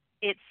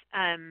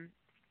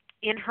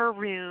in her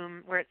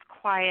room where it's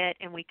quiet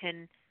and we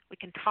can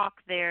talk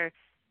there.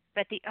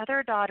 But the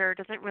other daughter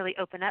doesn't really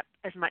open up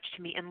as much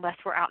to me unless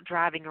we're out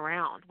driving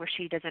around where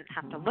she doesn't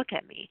have to look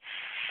at me.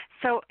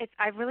 So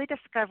I've really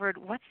discovered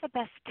what's the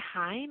best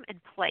time and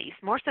place,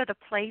 more so the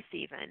place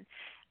even,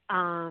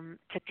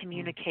 to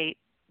communicate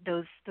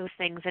those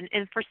things.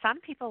 And for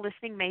some people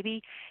listening,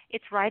 maybe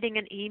it's writing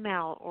an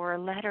email or a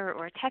letter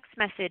or a text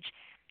message.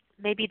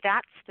 Maybe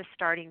that's the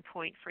starting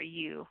point for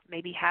you.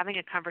 Maybe having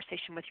a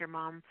conversation with your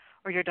mom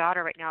or your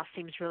daughter right now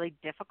seems really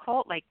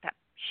difficult, like that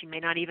she may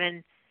not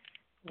even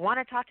want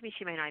to talk to me.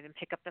 She may not even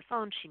pick up the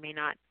phone. She may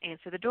not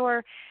answer the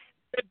door.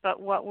 But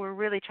what we're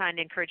really trying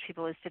to encourage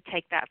people is to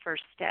take that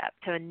first step,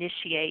 to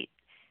initiate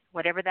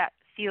whatever that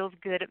feels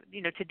good,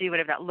 to do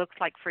whatever that looks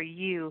like for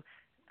you.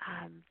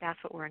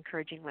 That's what we're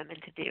encouraging women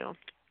to do.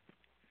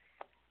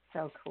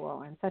 So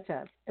cool, and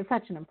it's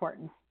such an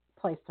important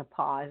place to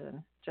pause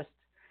and just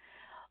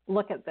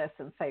look at this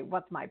and say,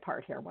 what's my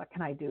part here? What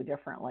can I do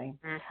differently?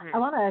 I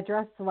want to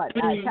address what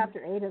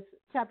chapter 8 is.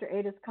 Chapter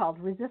 8 is called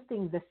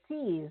Resisting the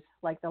C's,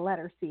 like the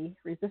letter C,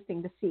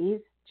 resisting the C's,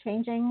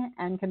 changing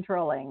and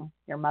controlling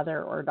your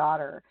mother or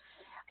daughter.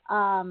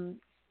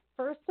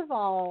 First of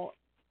all,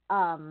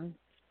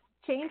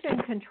 change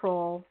and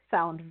control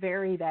sound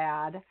very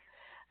bad,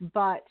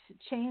 but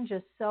change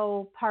is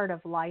so part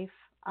of life.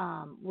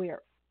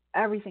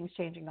 Everything's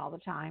changing all the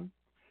time.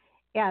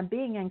 And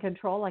being in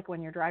control, like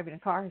when you're driving a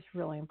car, is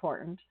really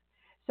important.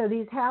 So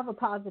these have a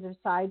positive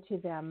side to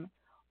them.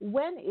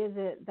 When is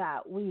it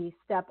that we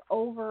step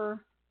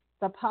over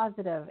the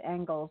positive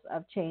angles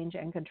of change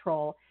and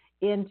control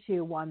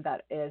into one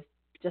that is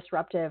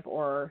disruptive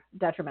or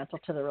detrimental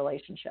to the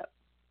relationship?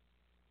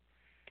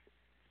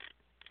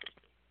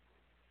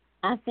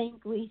 I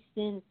think we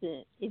sense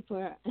it if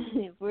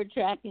we're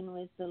tracking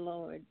with the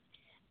Lord.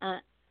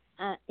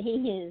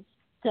 He has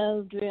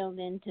so drilled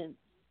into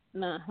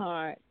my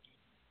heart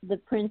the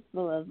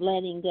principle of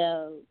letting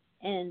go.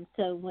 And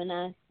so when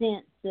I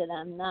sense that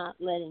I'm not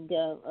letting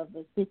go of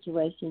a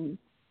situation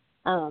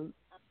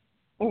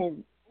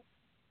and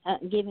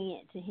giving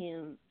it to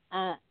Him,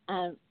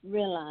 I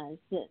realize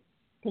that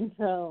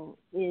control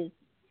is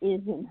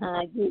in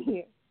high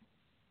gear.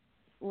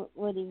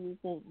 What do you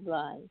think,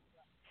 Blythe?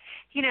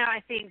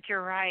 I think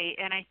you're right.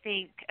 And I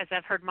think, as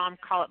I've heard Mom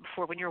call it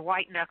before, when you're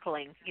white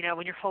knuckling,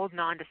 when you're holding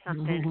on to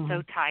something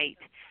so tight.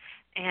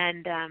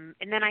 And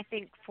then I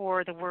think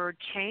for the word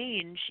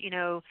change,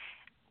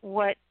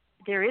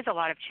 there is a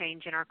lot of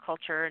change in our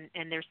culture,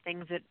 and there's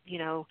things that,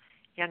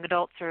 young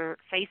adults are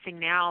facing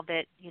now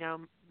that,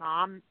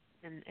 Mom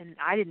and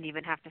I didn't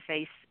even have to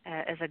face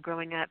as a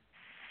growing up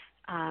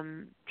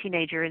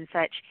teenager and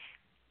such.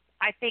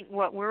 I think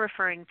what we're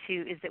referring to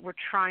is that we're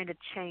trying to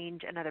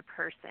change another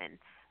person.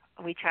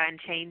 We try and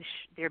change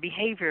their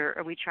behavior,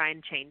 or we try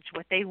and change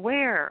what they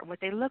wear, or what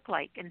they look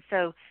like. And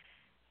so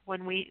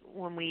when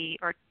we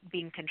are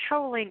being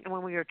controlling and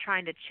when we are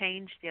trying to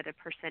change the other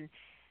person,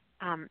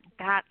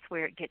 that's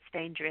where it gets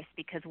dangerous,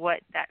 because what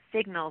that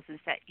signals is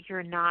that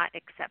you're not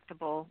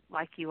acceptable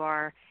like you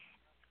are,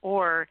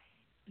 or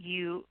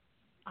you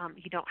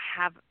don't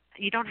have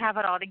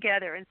it all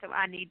together, and so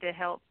I need to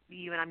help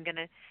you, and I'm going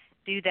to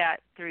do that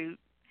through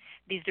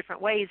these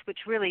different ways, which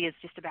really is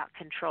just about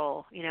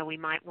control.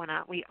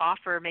 We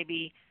offer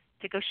maybe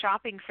to go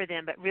shopping for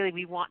them, but really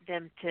we want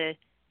them to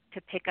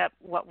pick up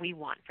what we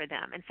want for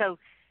them. And so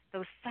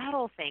those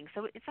subtle things,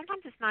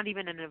 sometimes it's not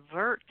even an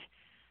overt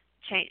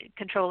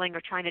controlling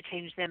or trying to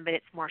change them, but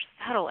it's more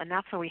subtle, and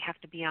that's where we have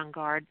to be on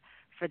guard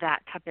for that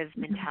type of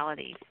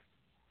mentality.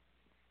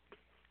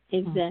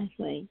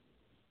 Exactly.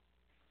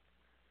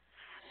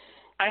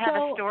 I have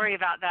a story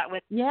about that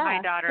with my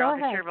daughter. I'll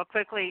just share real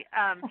quickly.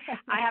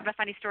 I have a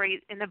funny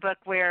story in the book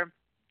where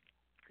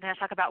I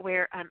talk about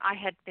where I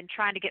had been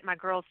trying to get my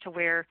girls to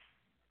wear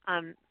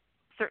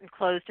certain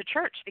clothes to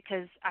church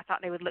because I thought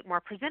they would look more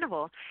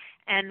presentable.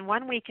 And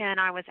one weekend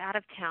I was out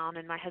of town,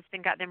 and my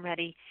husband got them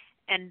ready,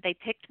 and they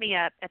picked me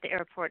up at the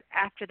airport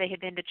after they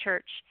had been to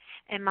church.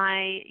 And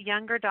my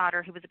younger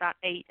daughter, who was about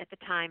 8 at the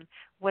time,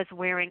 was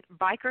wearing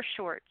biker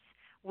shorts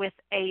with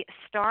a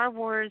Star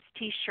Wars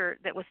T-shirt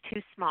that was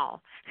too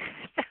small.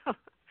 So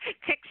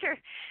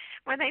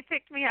when they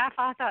picked me up,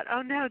 I thought,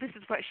 oh no, this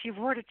is what she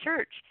wore to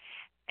church.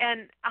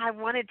 And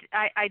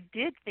I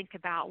did think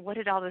about, what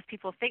did all those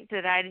people think,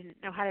 that I didn't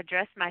know how to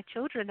dress my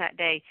children that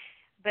day.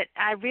 But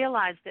I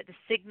realized that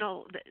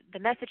the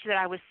message that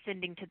I was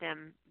sending to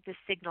them, the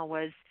signal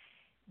was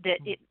that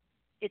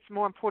it's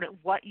more important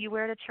what you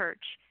wear to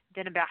church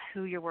than about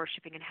who you're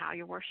worshiping and how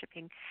you're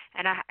worshiping.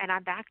 And I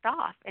backed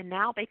off, and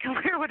now they can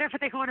wear whatever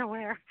they want to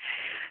wear,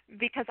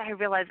 because I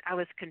realized I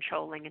was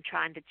controlling and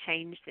trying to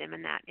change them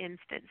in that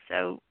instance.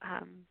 So,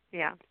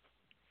 yeah.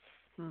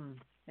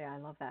 Yeah, I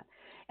love that.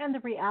 And the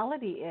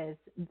reality is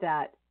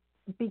that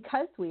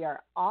because we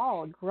are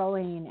all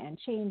growing and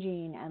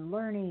changing and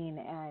learning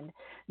and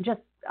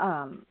just,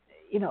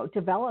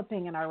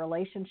 developing in our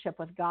relationship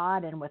with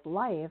God and with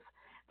life,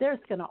 there's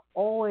going to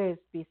always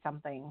be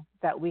something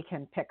that we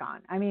can pick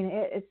on. I mean,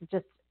 it's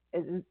just,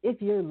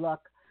 if you look,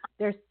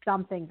 there's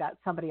something that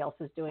somebody else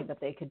is doing that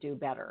they could do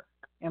better.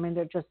 I mean,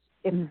 they're just,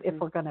 if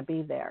we're going to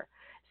be there.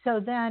 So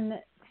then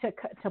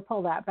to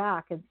pull that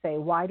back and say,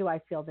 why do I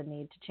feel the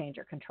need to change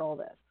or control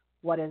this?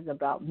 What is it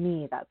about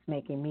me that's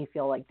making me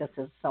feel like this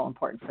is so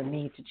important for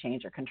me to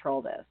change or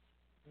control this?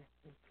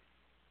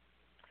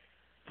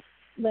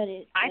 But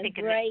it's I a think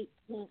great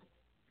sense.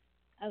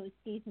 Oh,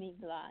 excuse me,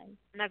 Blythe.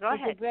 No, go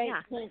ahead. It's a great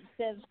sense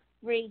of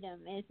freedom,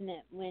 isn't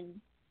it,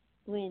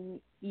 when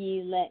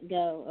you let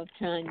go of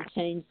trying to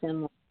change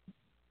someone?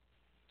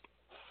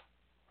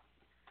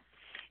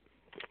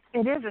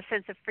 It is a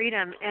sense of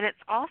freedom, and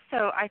it's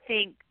also, I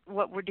think,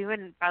 what we're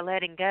doing by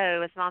letting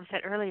go, as Mom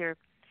said earlier,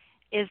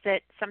 is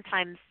that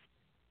sometimes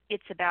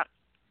it's about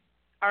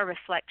our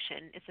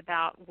reflection. It's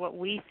about what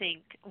we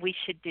think we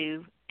should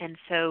do, and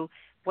so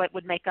what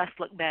would make us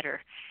look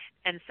better.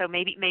 And so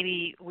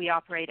maybe we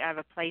operate out of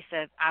a place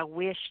of, I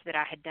wish that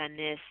I had done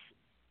this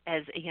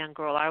as a young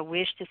girl. I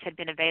wish this had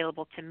been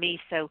available to me,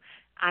 so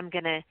I'm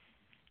going to,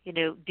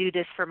 do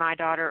this for my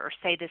daughter or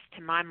say this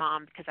to my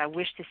mom because I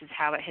wish this is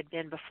how it had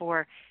been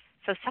before.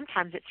 So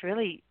sometimes it's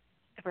really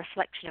a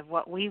reflection of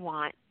what we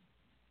want,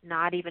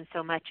 not even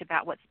so much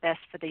about what's best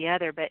for the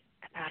other, but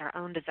about our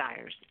own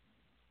desires.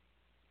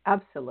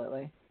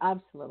 Absolutely.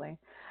 Absolutely.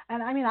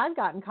 And I mean, I've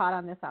gotten caught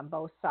on this on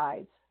both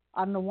sides.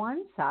 On the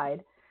one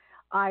side,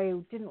 I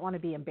didn't want to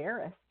be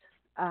embarrassed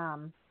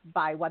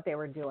by what they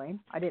were doing.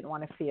 I didn't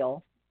want to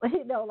feel,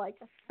 like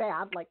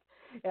bad, like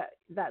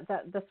that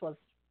this was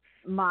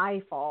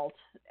my fault,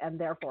 and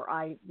therefore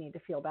I need to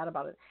feel bad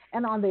about it.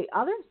 And on the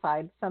other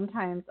side,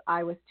 sometimes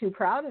I was too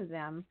proud of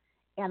them,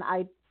 and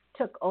I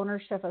took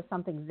ownership of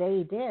something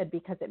they did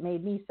because it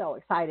made me so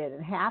excited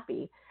and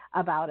happy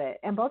about it.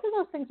 And both of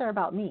those things are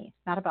about me,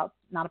 not about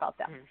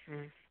them.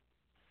 Mm-hmm.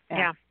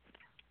 Yeah.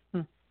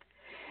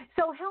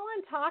 So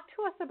Helen, talk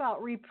to us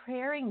about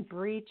repairing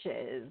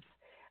breaches.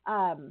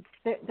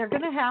 They're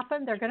going to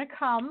happen. They're going to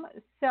come.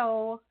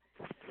 So,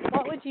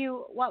 what is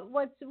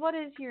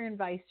your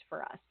advice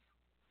for us?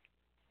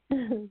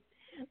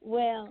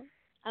 Well,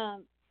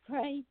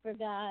 pray for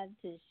God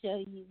to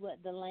show you what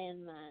the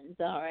landmines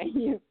are in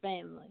your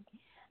family.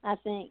 I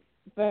think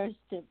first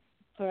to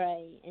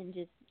pray and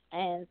just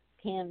ask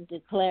Him to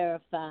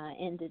clarify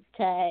and to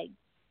tag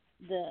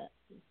the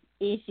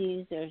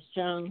issues or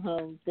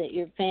strongholds that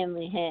your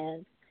family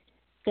has,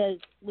 because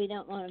we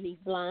don't want to be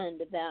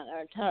blind about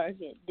our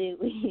target, do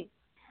we?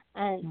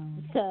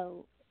 And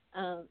so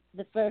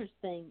the first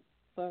thing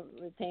for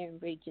repairing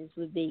breaches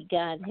would be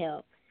God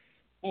help.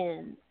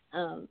 And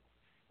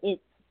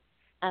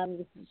I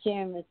was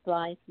sharing with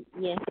Blythe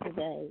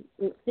yesterday,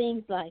 it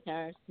seems like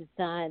our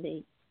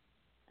society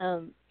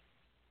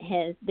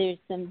there's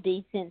some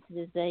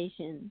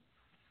desensitization.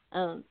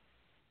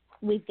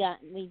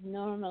 We've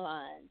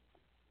normalized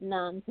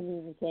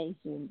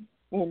non-communication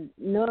and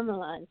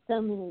normalize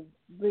so many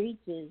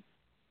breaches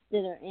that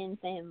are in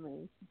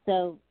families.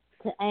 So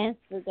to ask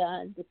for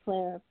God to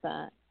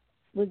clarify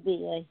would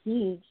be a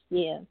huge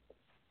gift.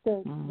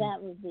 So that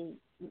would be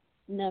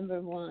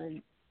number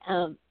one.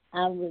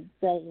 I would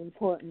say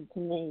important to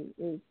me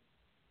is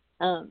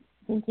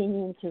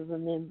continuing to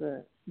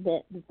remember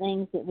that the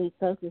things that we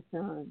focus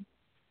on,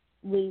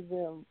 we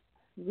will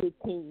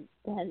repeat.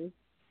 That is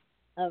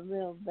a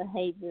real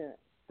behavior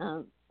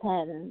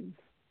pattern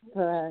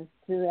for us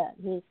throughout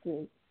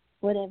history.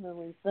 Whatever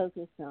we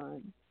focus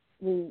on,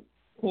 we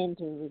tend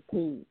to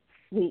repeat.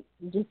 We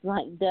just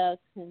like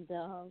ducks and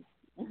dogs,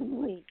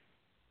 we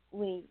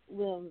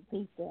will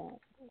repeat that.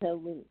 So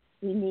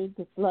we need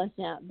to flush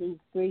out these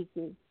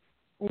breaches.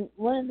 And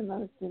one of the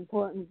most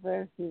important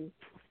verses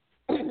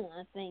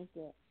I think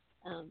that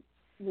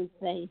we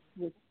face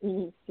with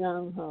any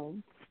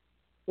stronghold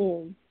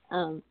is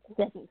 2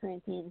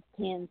 Corinthians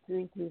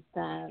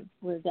 10:3-5,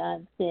 where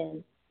God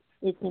says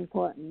it's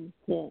important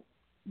to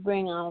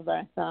bring all of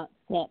our thoughts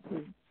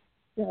captive.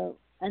 So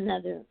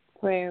another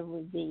prayer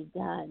would be,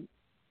 God,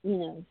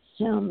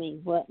 show me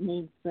what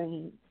needs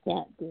bringing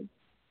captive.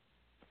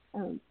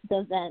 So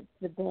that's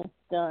the best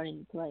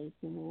starting place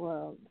in the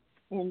world.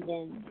 And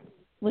then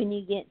when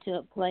you get to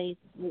a place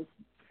with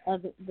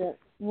the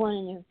one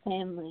in your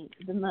family,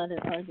 the mother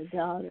or the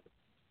daughter,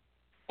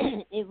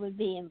 it would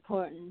be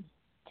important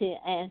to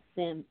ask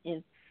them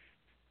if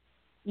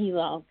you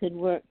all could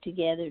work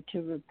together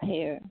to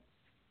repair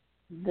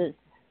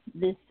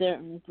this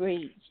certain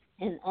breach,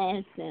 and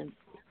ask them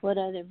what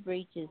other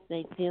breaches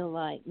they feel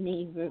like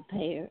need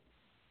repair.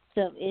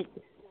 So it's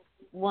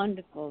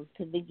wonderful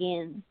to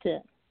begin to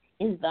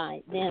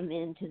invite them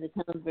into the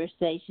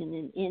conversation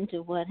and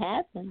into what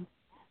happened.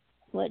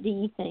 What do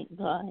you think,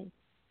 Blythe?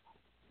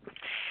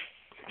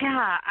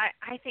 Yeah,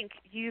 I think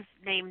you've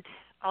named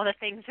all the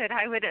things that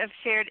I would have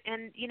shared.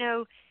 And,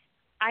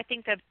 I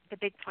think that the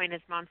big point,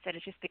 as Mom said,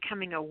 is just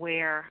becoming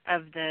aware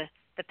of the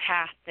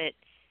path that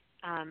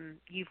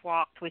you've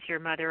walked with your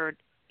mother,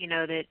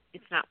 that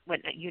it's not what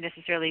you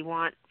necessarily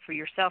want for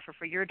yourself or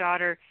for your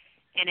daughter.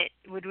 And it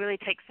would really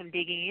take some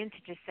digging in to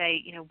just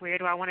say, where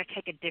do I want to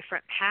take a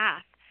different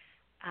path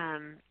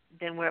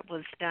than what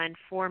was done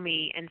for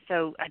me? And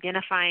so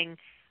identifying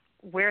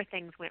where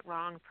things went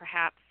wrong,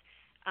 perhaps,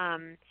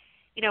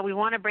 we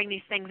want to bring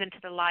these things into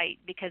the light,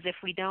 because if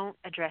we don't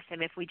address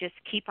them, if we just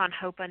keep on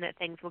hoping that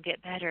things will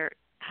get better,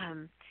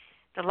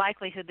 the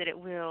likelihood that it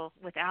will,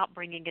 without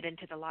bringing it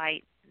into the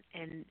light,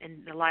 and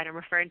the light I'm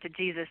referring to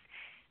Jesus,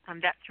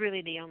 that's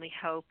really the only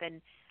hope.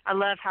 And I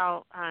love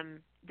how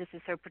this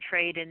is so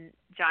portrayed in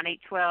John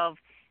 8:12,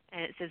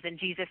 and it says, "Then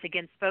Jesus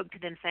again spoke to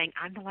them, saying,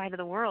 I'm the light of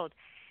the world,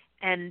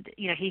 and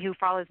he who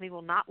follows me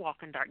will not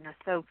walk in darkness."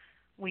 So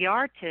we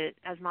are to,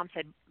 as Mom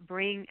said,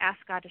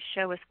 ask God to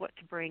show us what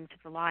to bring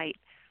to the light.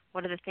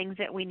 What are the things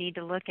that we need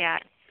to look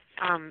at?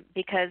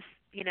 Because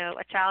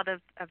a child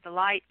of the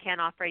light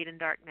can't operate in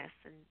darkness,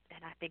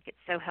 and I think it's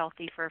so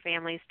healthy for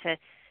families to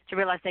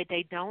realize that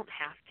they don't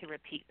have to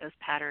repeat those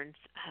patterns.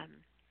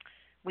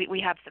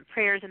 We have some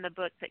prayers in the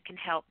book that can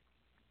help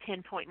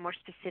pinpoint more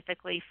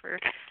specifically for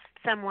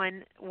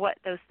someone what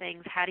those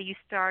things. How do you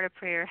start a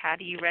prayer? How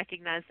do you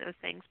recognize those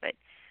things? But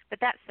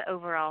that's the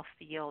overall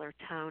feel or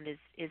tone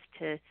is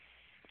to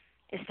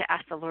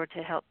ask the Lord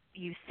to help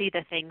you see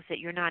the things that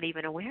you're not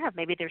even aware of.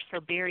 Maybe they're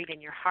so buried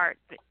in your heart,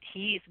 but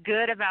He's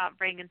good about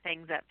bringing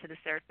things up to the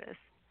surface.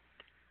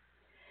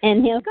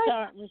 And He'll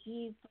start with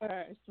you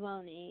first,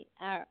 won't He?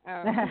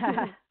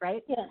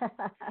 Right?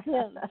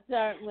 He'll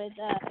start with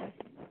us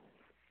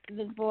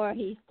before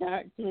He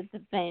starts with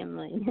the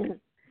family.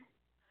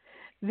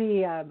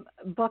 The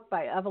book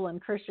by Evelyn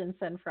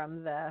Christensen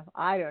from the,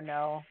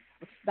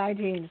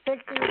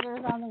 1960s or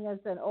something, is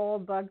an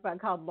old book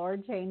called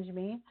Lord Change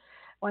Me.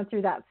 Went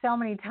through that so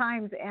many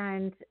times,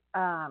 and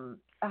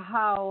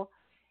how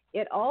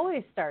it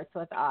always starts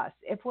with us.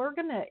 If we're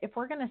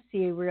gonna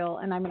see a real,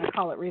 and I'm gonna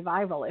call it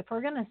revival, if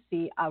we're gonna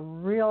see a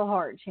real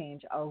heart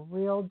change, a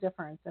real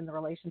difference in the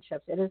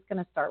relationships, it is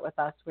gonna start with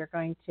us. We're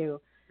going to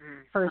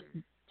first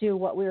do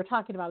what we were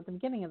talking about at the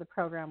beginning of the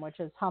program, which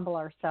is humble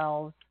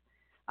ourselves,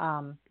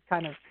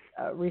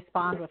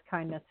 respond with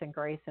kindness and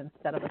grace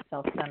instead of a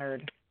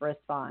self-centered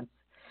response.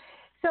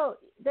 So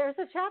there's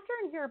a chapter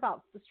in here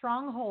about the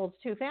strongholds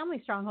too, family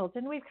strongholds,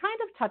 and we've kind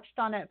of touched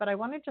on it, but I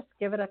want to just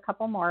give it a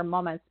couple more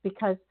moments,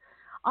 because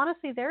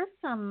honestly, there are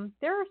some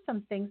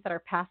things that are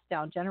passed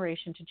down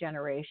generation to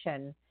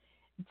generation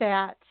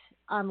that,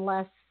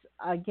 unless,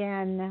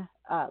 again,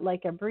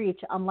 like a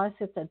breach, unless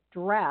it's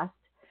addressed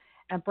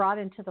and brought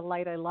into the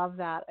light. I love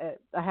that.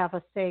 I have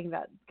a saying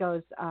that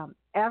goes,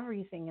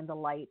 everything in the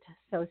light,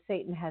 so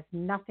Satan has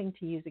nothing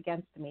to use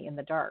against me in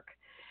the dark.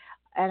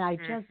 And I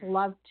just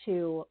love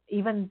to,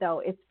 even though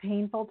it's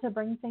painful to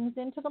bring things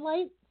into the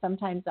light,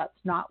 sometimes that's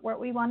not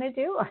what we want to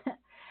do,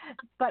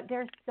 but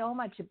there's so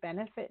much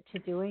benefit to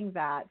doing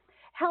that.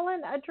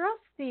 Helen, address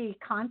the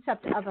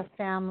concept of a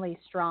family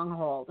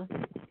stronghold.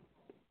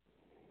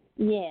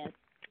 Yes.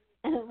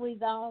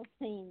 We've all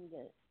seen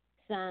the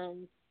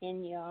signs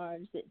in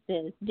yards that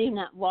says, "Do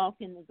not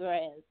walk in the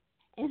grass."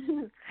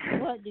 And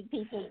what do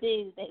people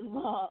do? They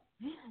walk.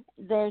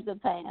 There's a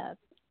path.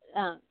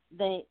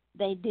 They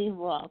do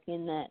walk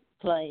in that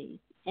place.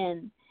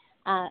 And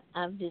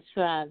I've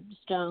described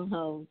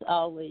strongholds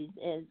always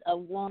as a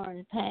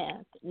worn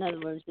path. In other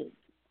words, it's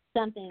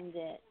something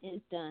that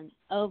is done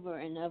over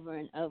and over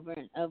and over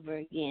and over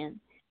again,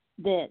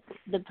 that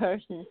the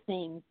person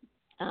seems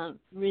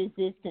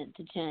resistant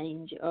to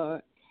change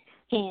or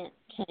can't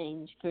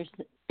change for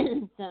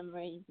some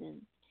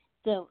reason.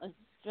 So a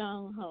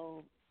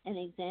stronghold, an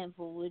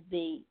example would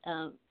be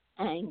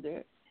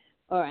anger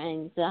or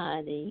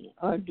anxiety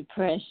or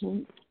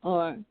depression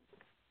or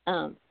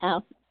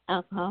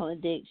alcohol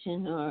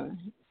addiction, or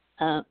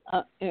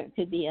it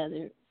could be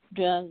other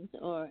drugs,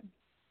 or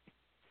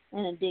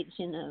an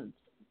addiction of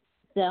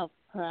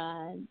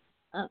self-pride.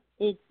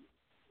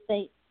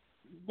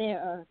 There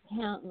are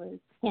countless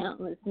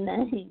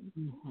names,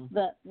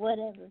 but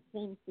whatever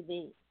seems to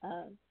be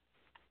a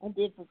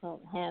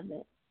difficult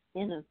habit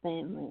in a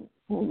family,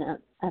 and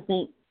I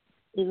think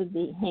it would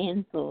be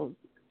handfuls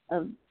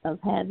of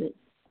habits,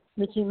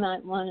 but you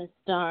might want to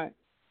start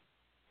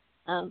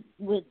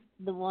with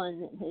the one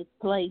that has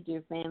plagued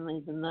your family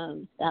the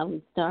most. I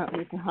would start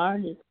with the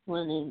hardest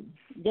one and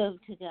go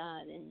to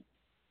God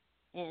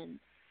and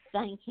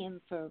thank Him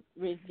for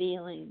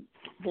revealing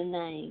the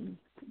name,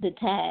 the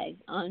tag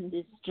on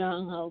this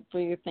stronghold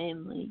for your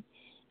family,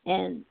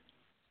 and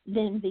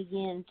then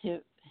begin to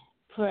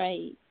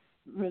pray,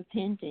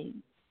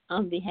 repenting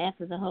on behalf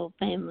of the whole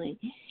family.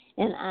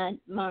 And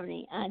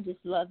Marnie, I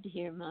just love to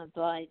hear my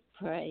Blythe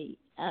pray.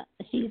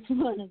 She's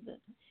one of the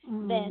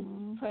best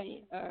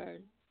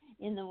prayers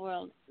in the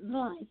world.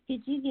 Blythe,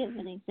 could you give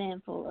an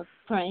example of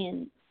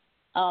praying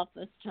off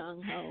a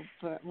stronghold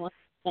for one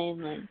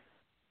family?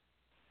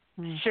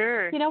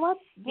 Sure. You know what?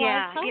 Blythe,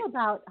 Yeah.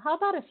 How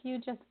about if you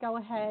just go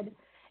ahead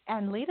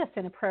and lead us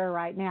in a prayer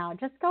right now?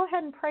 Just go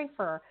ahead and pray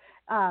for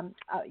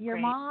your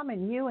Great. mom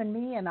and you and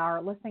me and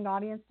our listening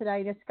audience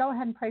today. Just go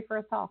ahead and pray for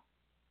us all.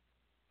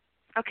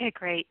 Okay,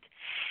 great.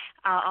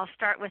 I'll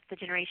start with the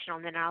generational,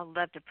 and then I'll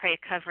love to pray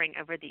a covering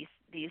over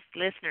these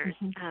listeners.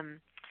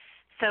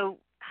 So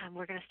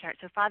we're going to start.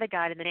 So, Father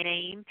God, in the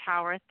name,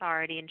 power,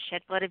 authority, and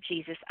shed blood of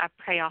Jesus, I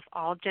pray off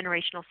all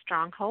generational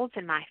strongholds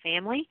in my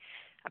family.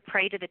 I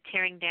pray to the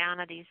tearing down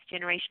of these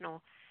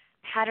generational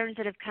patterns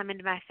that have come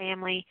into my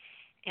family,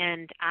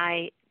 and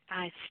I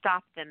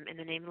stop them in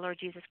the name of the Lord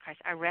Jesus Christ.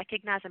 I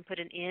recognize and put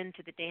an end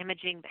to the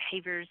damaging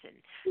behaviors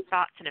and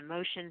thoughts and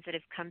emotions that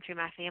have come through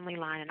my family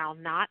line, and I'll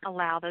not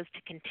allow those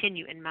to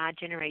continue in my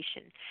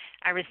generation.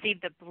 I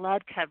receive the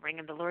blood covering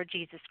of the Lord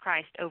Jesus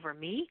Christ over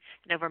me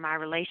and over my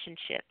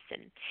relationships.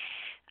 And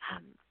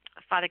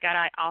Father God,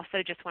 I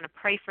also just want to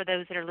pray for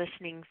those that are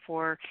listening,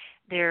 for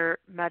their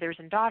mothers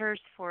and daughters,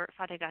 for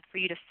Father God, for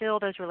you to fill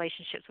those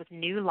relationships with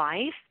new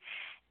life,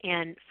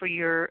 and for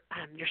your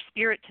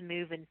spirit to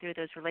move in through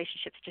those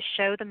relationships to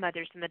show the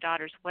mothers and the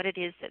daughters what it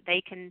is that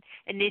they can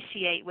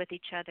initiate with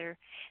each other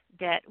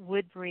that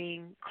would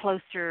bring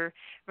closer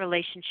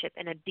relationship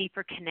and a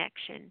deeper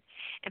connection.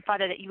 And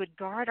Father, that you would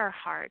guard our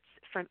hearts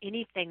from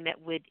anything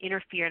that would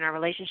interfere in our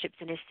relationships,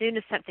 and as soon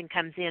as something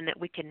comes in, that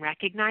we can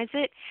recognize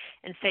it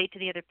and say to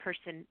the other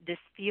person, this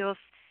feels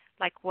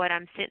like what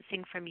I'm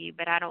sensing from you,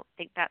 but I don't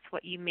think that's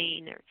what you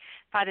mean. Or,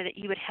 Father, that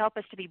you would help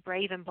us to be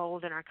brave and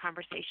bold in our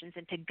conversations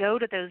and to go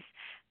to those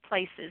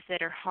places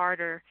that are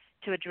harder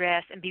to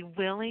address and be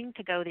willing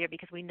to go there,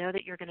 because we know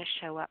that you're going to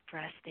show up for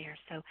us there.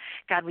 So,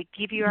 God, we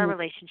give you our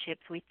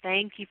relationships. We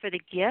thank you for the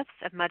gifts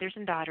of mothers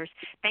and daughters.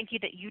 Thank you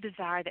that you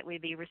desire that we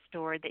be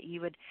restored, that you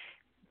would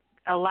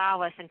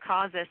allow us and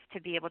cause us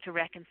to be able to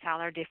reconcile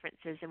our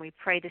differences. And we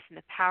pray this in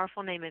the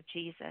powerful name of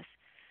Jesus.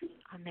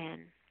 Amen.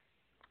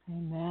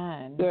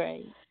 Amen.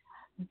 Great.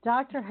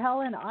 Dr.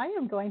 Helen, I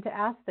am going to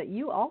ask that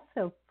you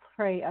also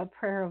pray a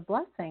prayer of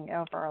blessing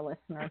over our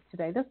listeners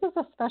today. This is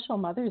a special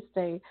Mother's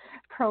Day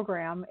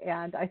program,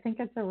 and I think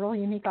it's a really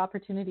unique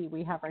opportunity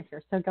we have right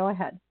here. So go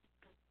ahead.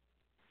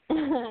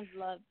 I'd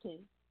love to.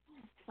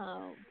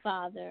 Oh,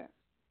 Father,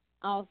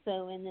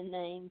 also in the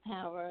name,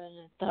 power,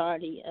 and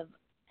authority of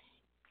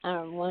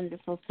our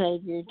wonderful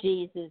Savior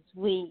Jesus,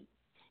 we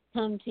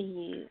come to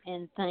you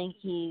and thank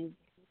you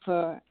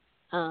for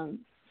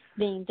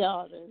being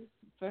daughters,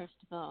 first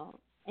of all.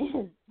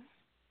 And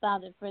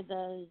Father, for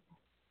those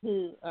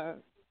who are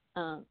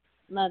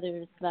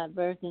mothers by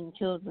birthing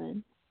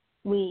children,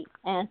 we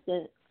ask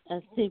a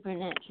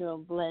supernatural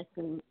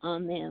blessing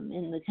on them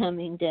in the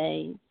coming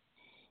days,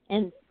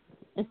 and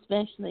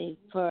especially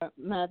for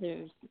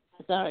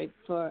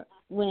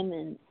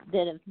women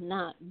that have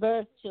not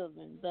birthed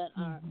children but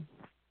are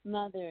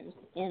mothers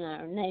in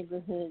our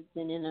neighborhoods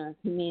and in our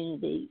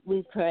community.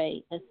 We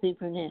pray a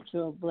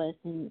supernatural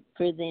blessing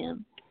for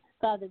them.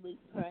 Father, we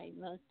pray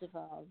most of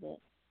all that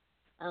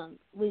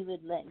we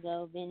would let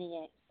go of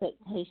any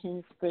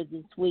expectations for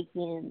this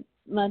weekend.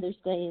 Mother's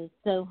Day is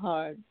so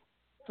hard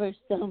for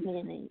so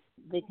many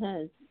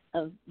because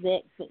of the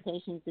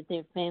expectations that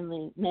their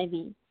family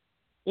maybe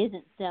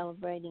isn't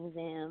celebrating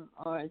them,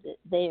 or that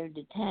they are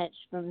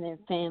detached from their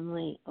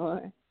family,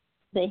 or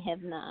they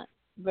have not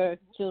birthed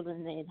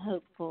children they had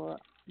hoped for.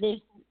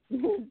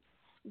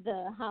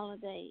 The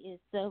holiday is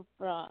so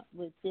fraught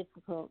with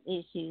difficult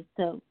issues,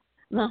 so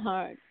my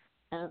heart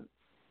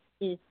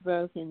is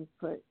broken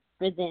for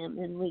them,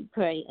 and we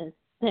pray a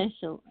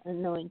special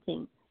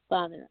anointing,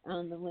 Father,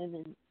 on the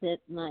women that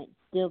might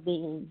still be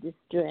in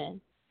distress.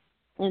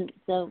 And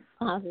so,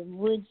 Father,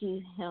 would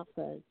you help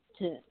us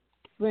to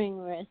bring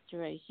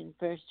restoration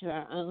first to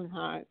our own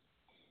hearts,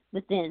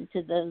 but then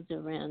to those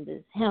around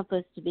us. Help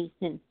us to be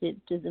sensitive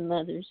to the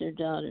mothers or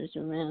daughters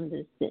around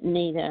us that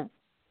need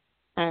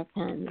our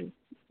kindness.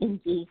 In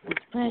Jesus'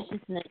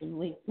 precious name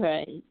we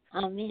pray.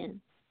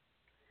 Amen.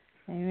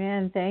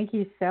 Amen. Thank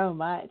you so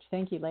much.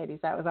 Thank you, ladies.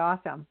 That was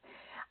awesome.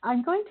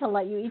 I'm going to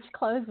let you each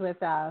close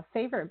with a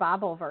favorite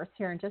Bible verse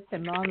here in just a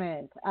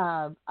moment,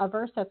 a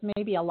verse that's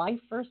maybe a life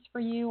verse for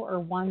you, or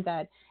one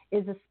that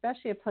is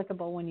especially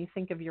applicable when you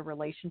think of your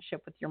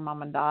relationship with your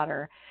mom and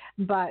daughter.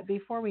 But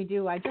before we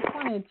do, I just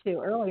wanted to,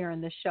 earlier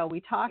in the show,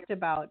 we talked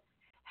about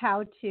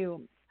how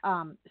to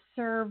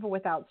serve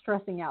without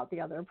stressing out the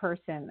other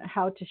person,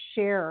 how to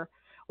share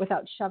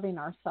without shoving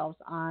ourselves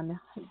on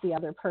the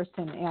other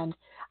person. And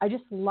I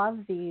just love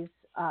these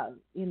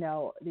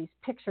these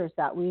pictures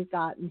that we've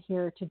gotten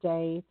here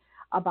today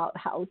about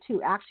how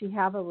to actually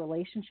have a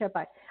relationship.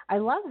 I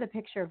love the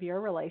picture of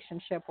your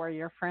relationship where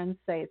your friends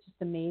say it's just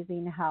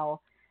amazing how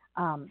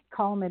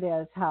calm it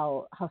is,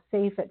 how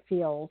safe it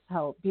feels,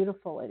 how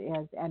beautiful it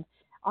is, and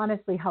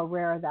honestly how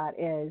rare that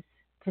is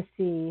to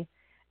see.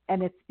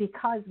 And it's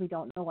because we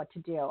don't know what to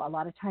do. A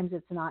lot of times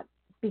it's not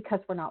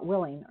because we're not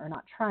willing or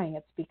not trying.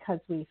 It's because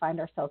we find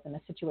ourselves in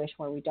a situation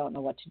where we don't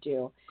know what to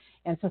do.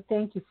 And so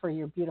thank you for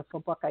your beautiful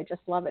book. I just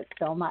love it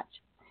so much.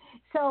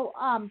 So,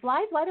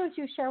 Blythe, why don't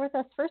you share with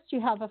us first? Do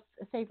you have a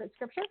favorite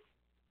scripture?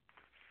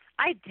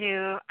 I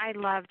do. I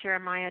love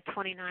Jeremiah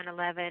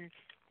 29:11,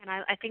 and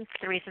I think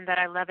the reason that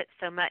I love it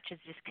so much is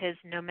just because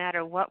no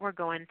matter what we're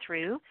going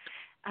through,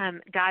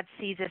 God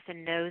sees us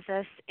and knows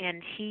us,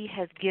 and He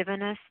has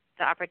given us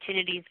the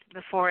opportunities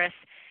before us,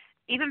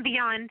 even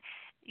beyond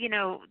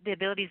the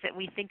abilities that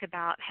we think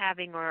about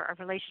having or our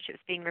relationships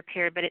being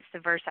repaired. But it's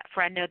the verse,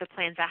 for I know the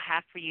plans I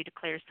have for you,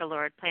 declares the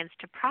Lord, plans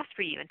to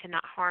prosper you and to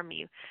not harm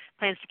you,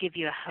 plans to give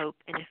you a hope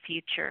and a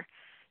future.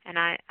 And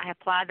I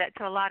apply that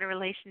to a lot of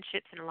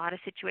relationships and a lot of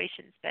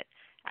situations. But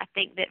I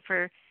think that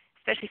for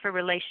especially for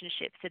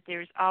relationships, that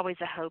there's always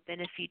a hope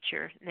and a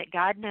future, and that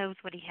God knows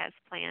what He has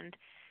planned,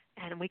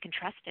 and we can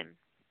trust Him.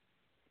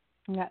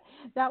 Yeah,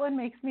 that one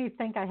makes me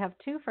think. I have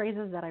two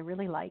phrases that I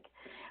really like.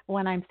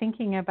 When I'm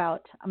thinking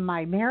about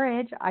my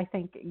marriage, I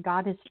think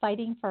God is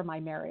fighting for my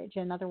marriage.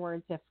 In other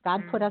words, if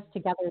God put us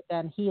together,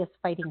 then He is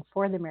fighting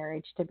for the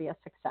marriage to be a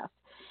success.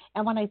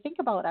 And when I think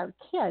about our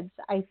kids,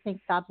 I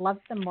think God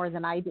loves them more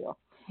than I do.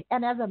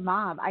 And as a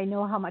mom, I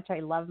know how much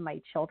I love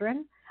my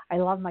children. I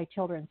love my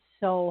children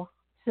so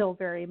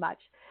very much.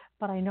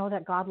 But I know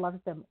that God loves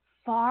them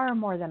far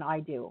more than I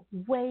do,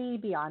 way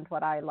beyond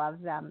what I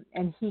love them.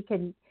 And He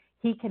can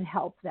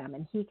help them,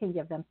 and He can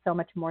give them so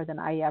much more than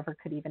I ever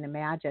could even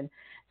imagine.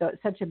 So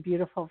it's such a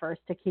beautiful verse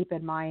to keep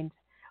in mind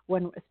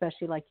when,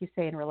 especially like you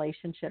say, in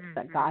relationships,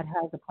 that God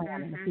has a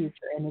plan in the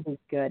future, and it is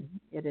good.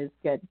 It is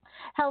good.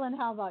 Helen,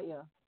 how about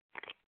you?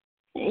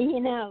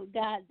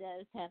 God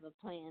does have a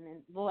plan,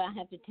 and boy, I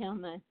have to tell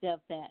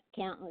myself that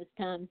countless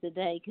times a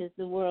day because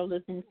the world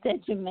is in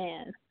such a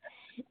mess.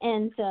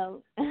 And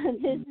so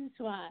this is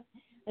why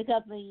a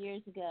couple of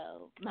years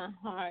ago, my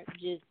heart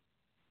just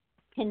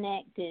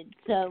connected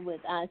so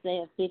with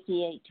Isaiah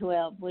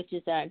 58:12, which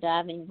is our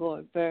diving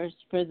board verse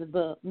for the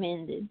book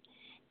Mended.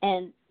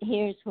 And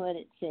here's what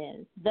it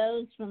says: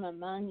 those from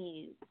among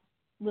you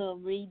will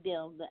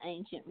rebuild the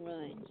ancient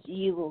ruins.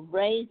 You will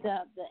raise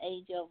up the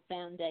age-old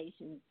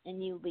foundations,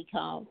 and you will be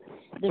called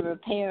the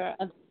repairer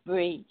of the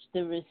breach,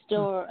 the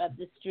restorer of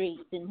the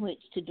streets in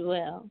which to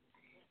dwell.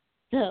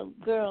 So,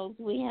 girls,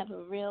 we have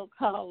a real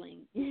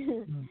calling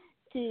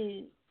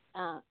to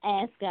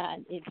ask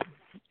God if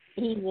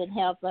He would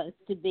help us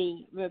to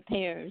be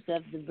repairers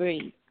of the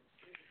breach,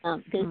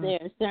 because there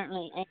are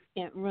certainly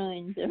ancient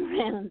ruins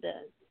around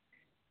us.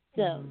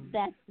 So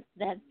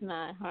that's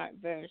my heart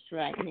verse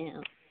right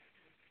now.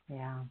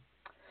 Yeah.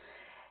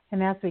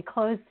 And as we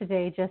close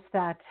today, just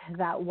that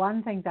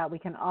one thing that we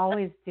can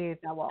always do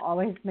that will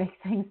always make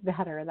things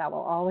better, that will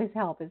always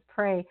help, is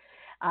pray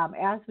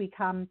as we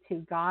come to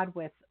God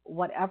with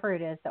whatever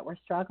it is that we're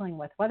struggling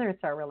with, whether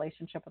it's our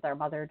relationship with our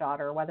mother or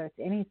daughter, whether it's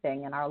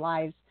anything in our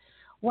lives.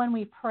 When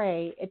we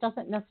pray, it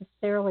doesn't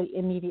necessarily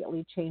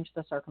immediately change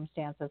the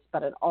circumstances,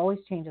 but it always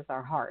changes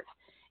our heart.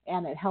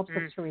 And it helps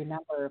us to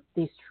remember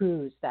these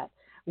truths that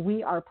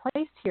we are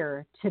placed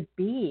here to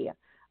be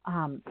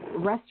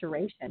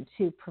restoration,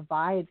 to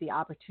provide the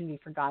opportunity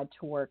for God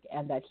to work,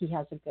 and that He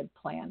has a good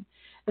plan.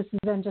 This has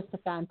been just a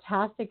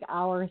fantastic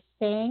hour.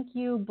 Thank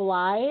you,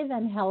 Blythe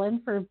and Helen,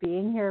 for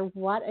being here.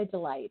 What a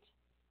delight.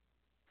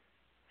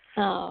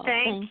 Oh,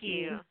 thank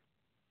you.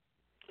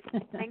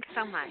 Thanks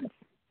so much.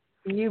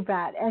 You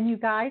bet. And you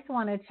guys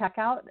want to check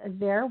out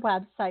their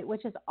website,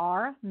 which is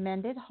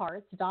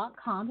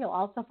ourmendedhearts.com. You'll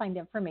also find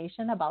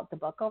information about the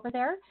book over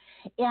there,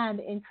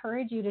 and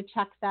encourage you to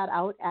check that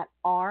out at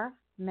Our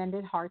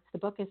Mended Hearts. The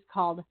book is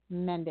called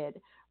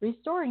Mended,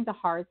 Restoring the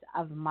Hearts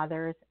of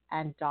Mothers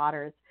and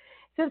Daughters.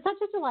 So it's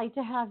such a delight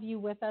to have you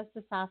with us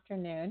this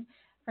afternoon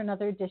for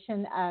another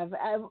edition of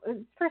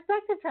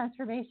Perspective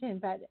Transformation.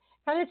 But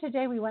kind of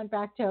today we went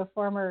back to a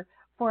former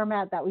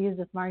format that we used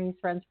with Marnie's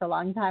Friends for a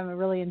long time. I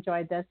really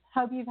enjoyed this.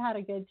 Hope you've had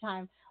a good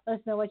time. Let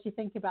us know what you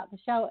think about the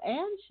show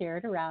and share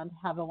it around.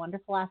 Have a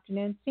wonderful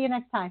afternoon. See you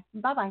next time.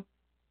 Bye-bye.